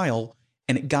in the tile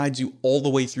and it guides you all the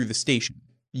way through the station.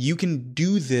 You can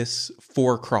do this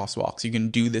for crosswalks. You can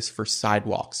do this for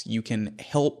sidewalks. You can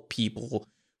help people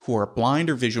who are blind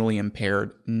or visually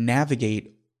impaired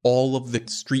navigate all of the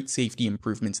street safety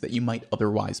improvements that you might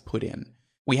otherwise put in.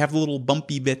 We have the little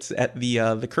bumpy bits at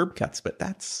the curb cuts, but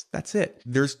that's it.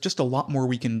 There's just a lot more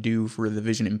we can do for the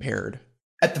vision impaired.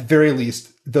 At the very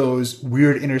least, those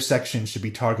weird intersections should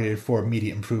be targeted for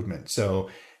immediate improvement. So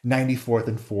 94th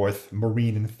and 4th,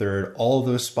 Marine and 3rd, all of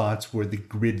those spots where the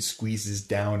grid squeezes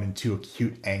down into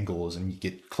acute angles and you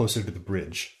get closer to the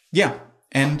bridge. Yeah.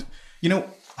 And,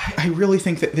 I really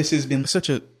think that this has been such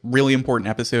a really important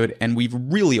episode, and we've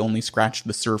really only scratched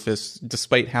the surface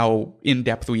despite how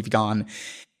in-depth we've gone.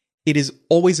 It is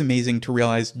always amazing to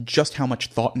realize just how much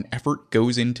thought and effort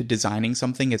goes into designing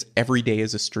something as everyday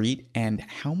as a street, and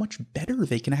how much better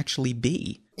they can actually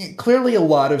be. Clearly, a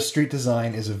lot of street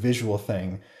design is a visual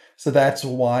thing, so that's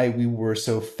why we were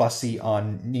so fussy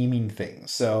on naming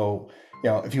things. So,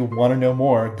 if you want to know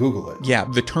more, Google it. Yeah,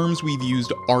 the terms we've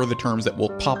used are the terms that will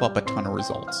pop up a ton of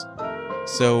results.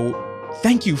 So,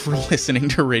 thank you for listening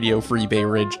to Radio Free Bay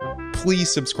Ridge.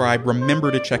 Please subscribe.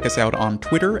 Remember to check us out on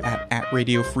Twitter at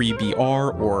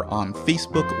RadioFreeBR, or on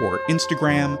Facebook or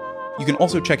Instagram. You can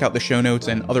also check out the show notes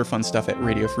and other fun stuff at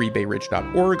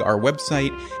radiofreebayridge.org, our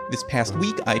website. This past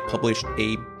week, I published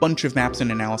a bunch of maps and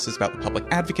analysis about the public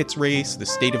advocates race, the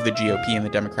state of the GOP and the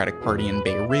Democratic Party in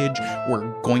Bay Ridge.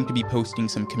 We're going to be posting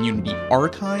some community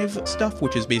archive stuff,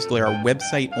 which is basically our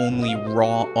website-only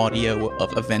raw audio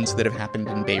of events that have happened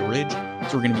in Bay Ridge.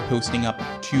 So we're going to be posting up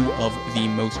 2 of the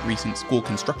most recent School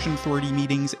Construction Authority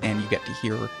meetings, and you get to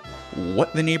hear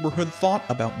what the neighborhood thought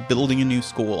about building a new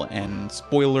school, and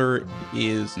spoiler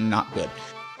is not good.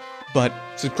 But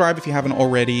subscribe if you haven't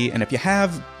already, and if you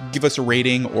have, give us a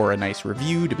rating or a nice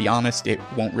review. To be honest, it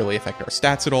won't really affect our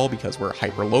stats at all because we're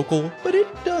hyper-local, but it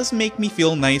does make me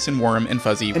feel nice and warm and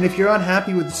fuzzy. And if you're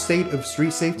unhappy with the state of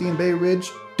street safety in Bay Ridge,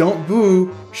 don't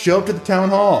boo, show up to the town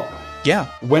hall. Yeah.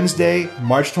 Wednesday,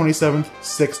 March 27th,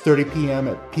 6:30 p.m.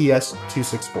 at PS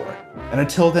 264. And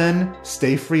until then,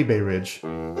 stay free, Bay Ridge.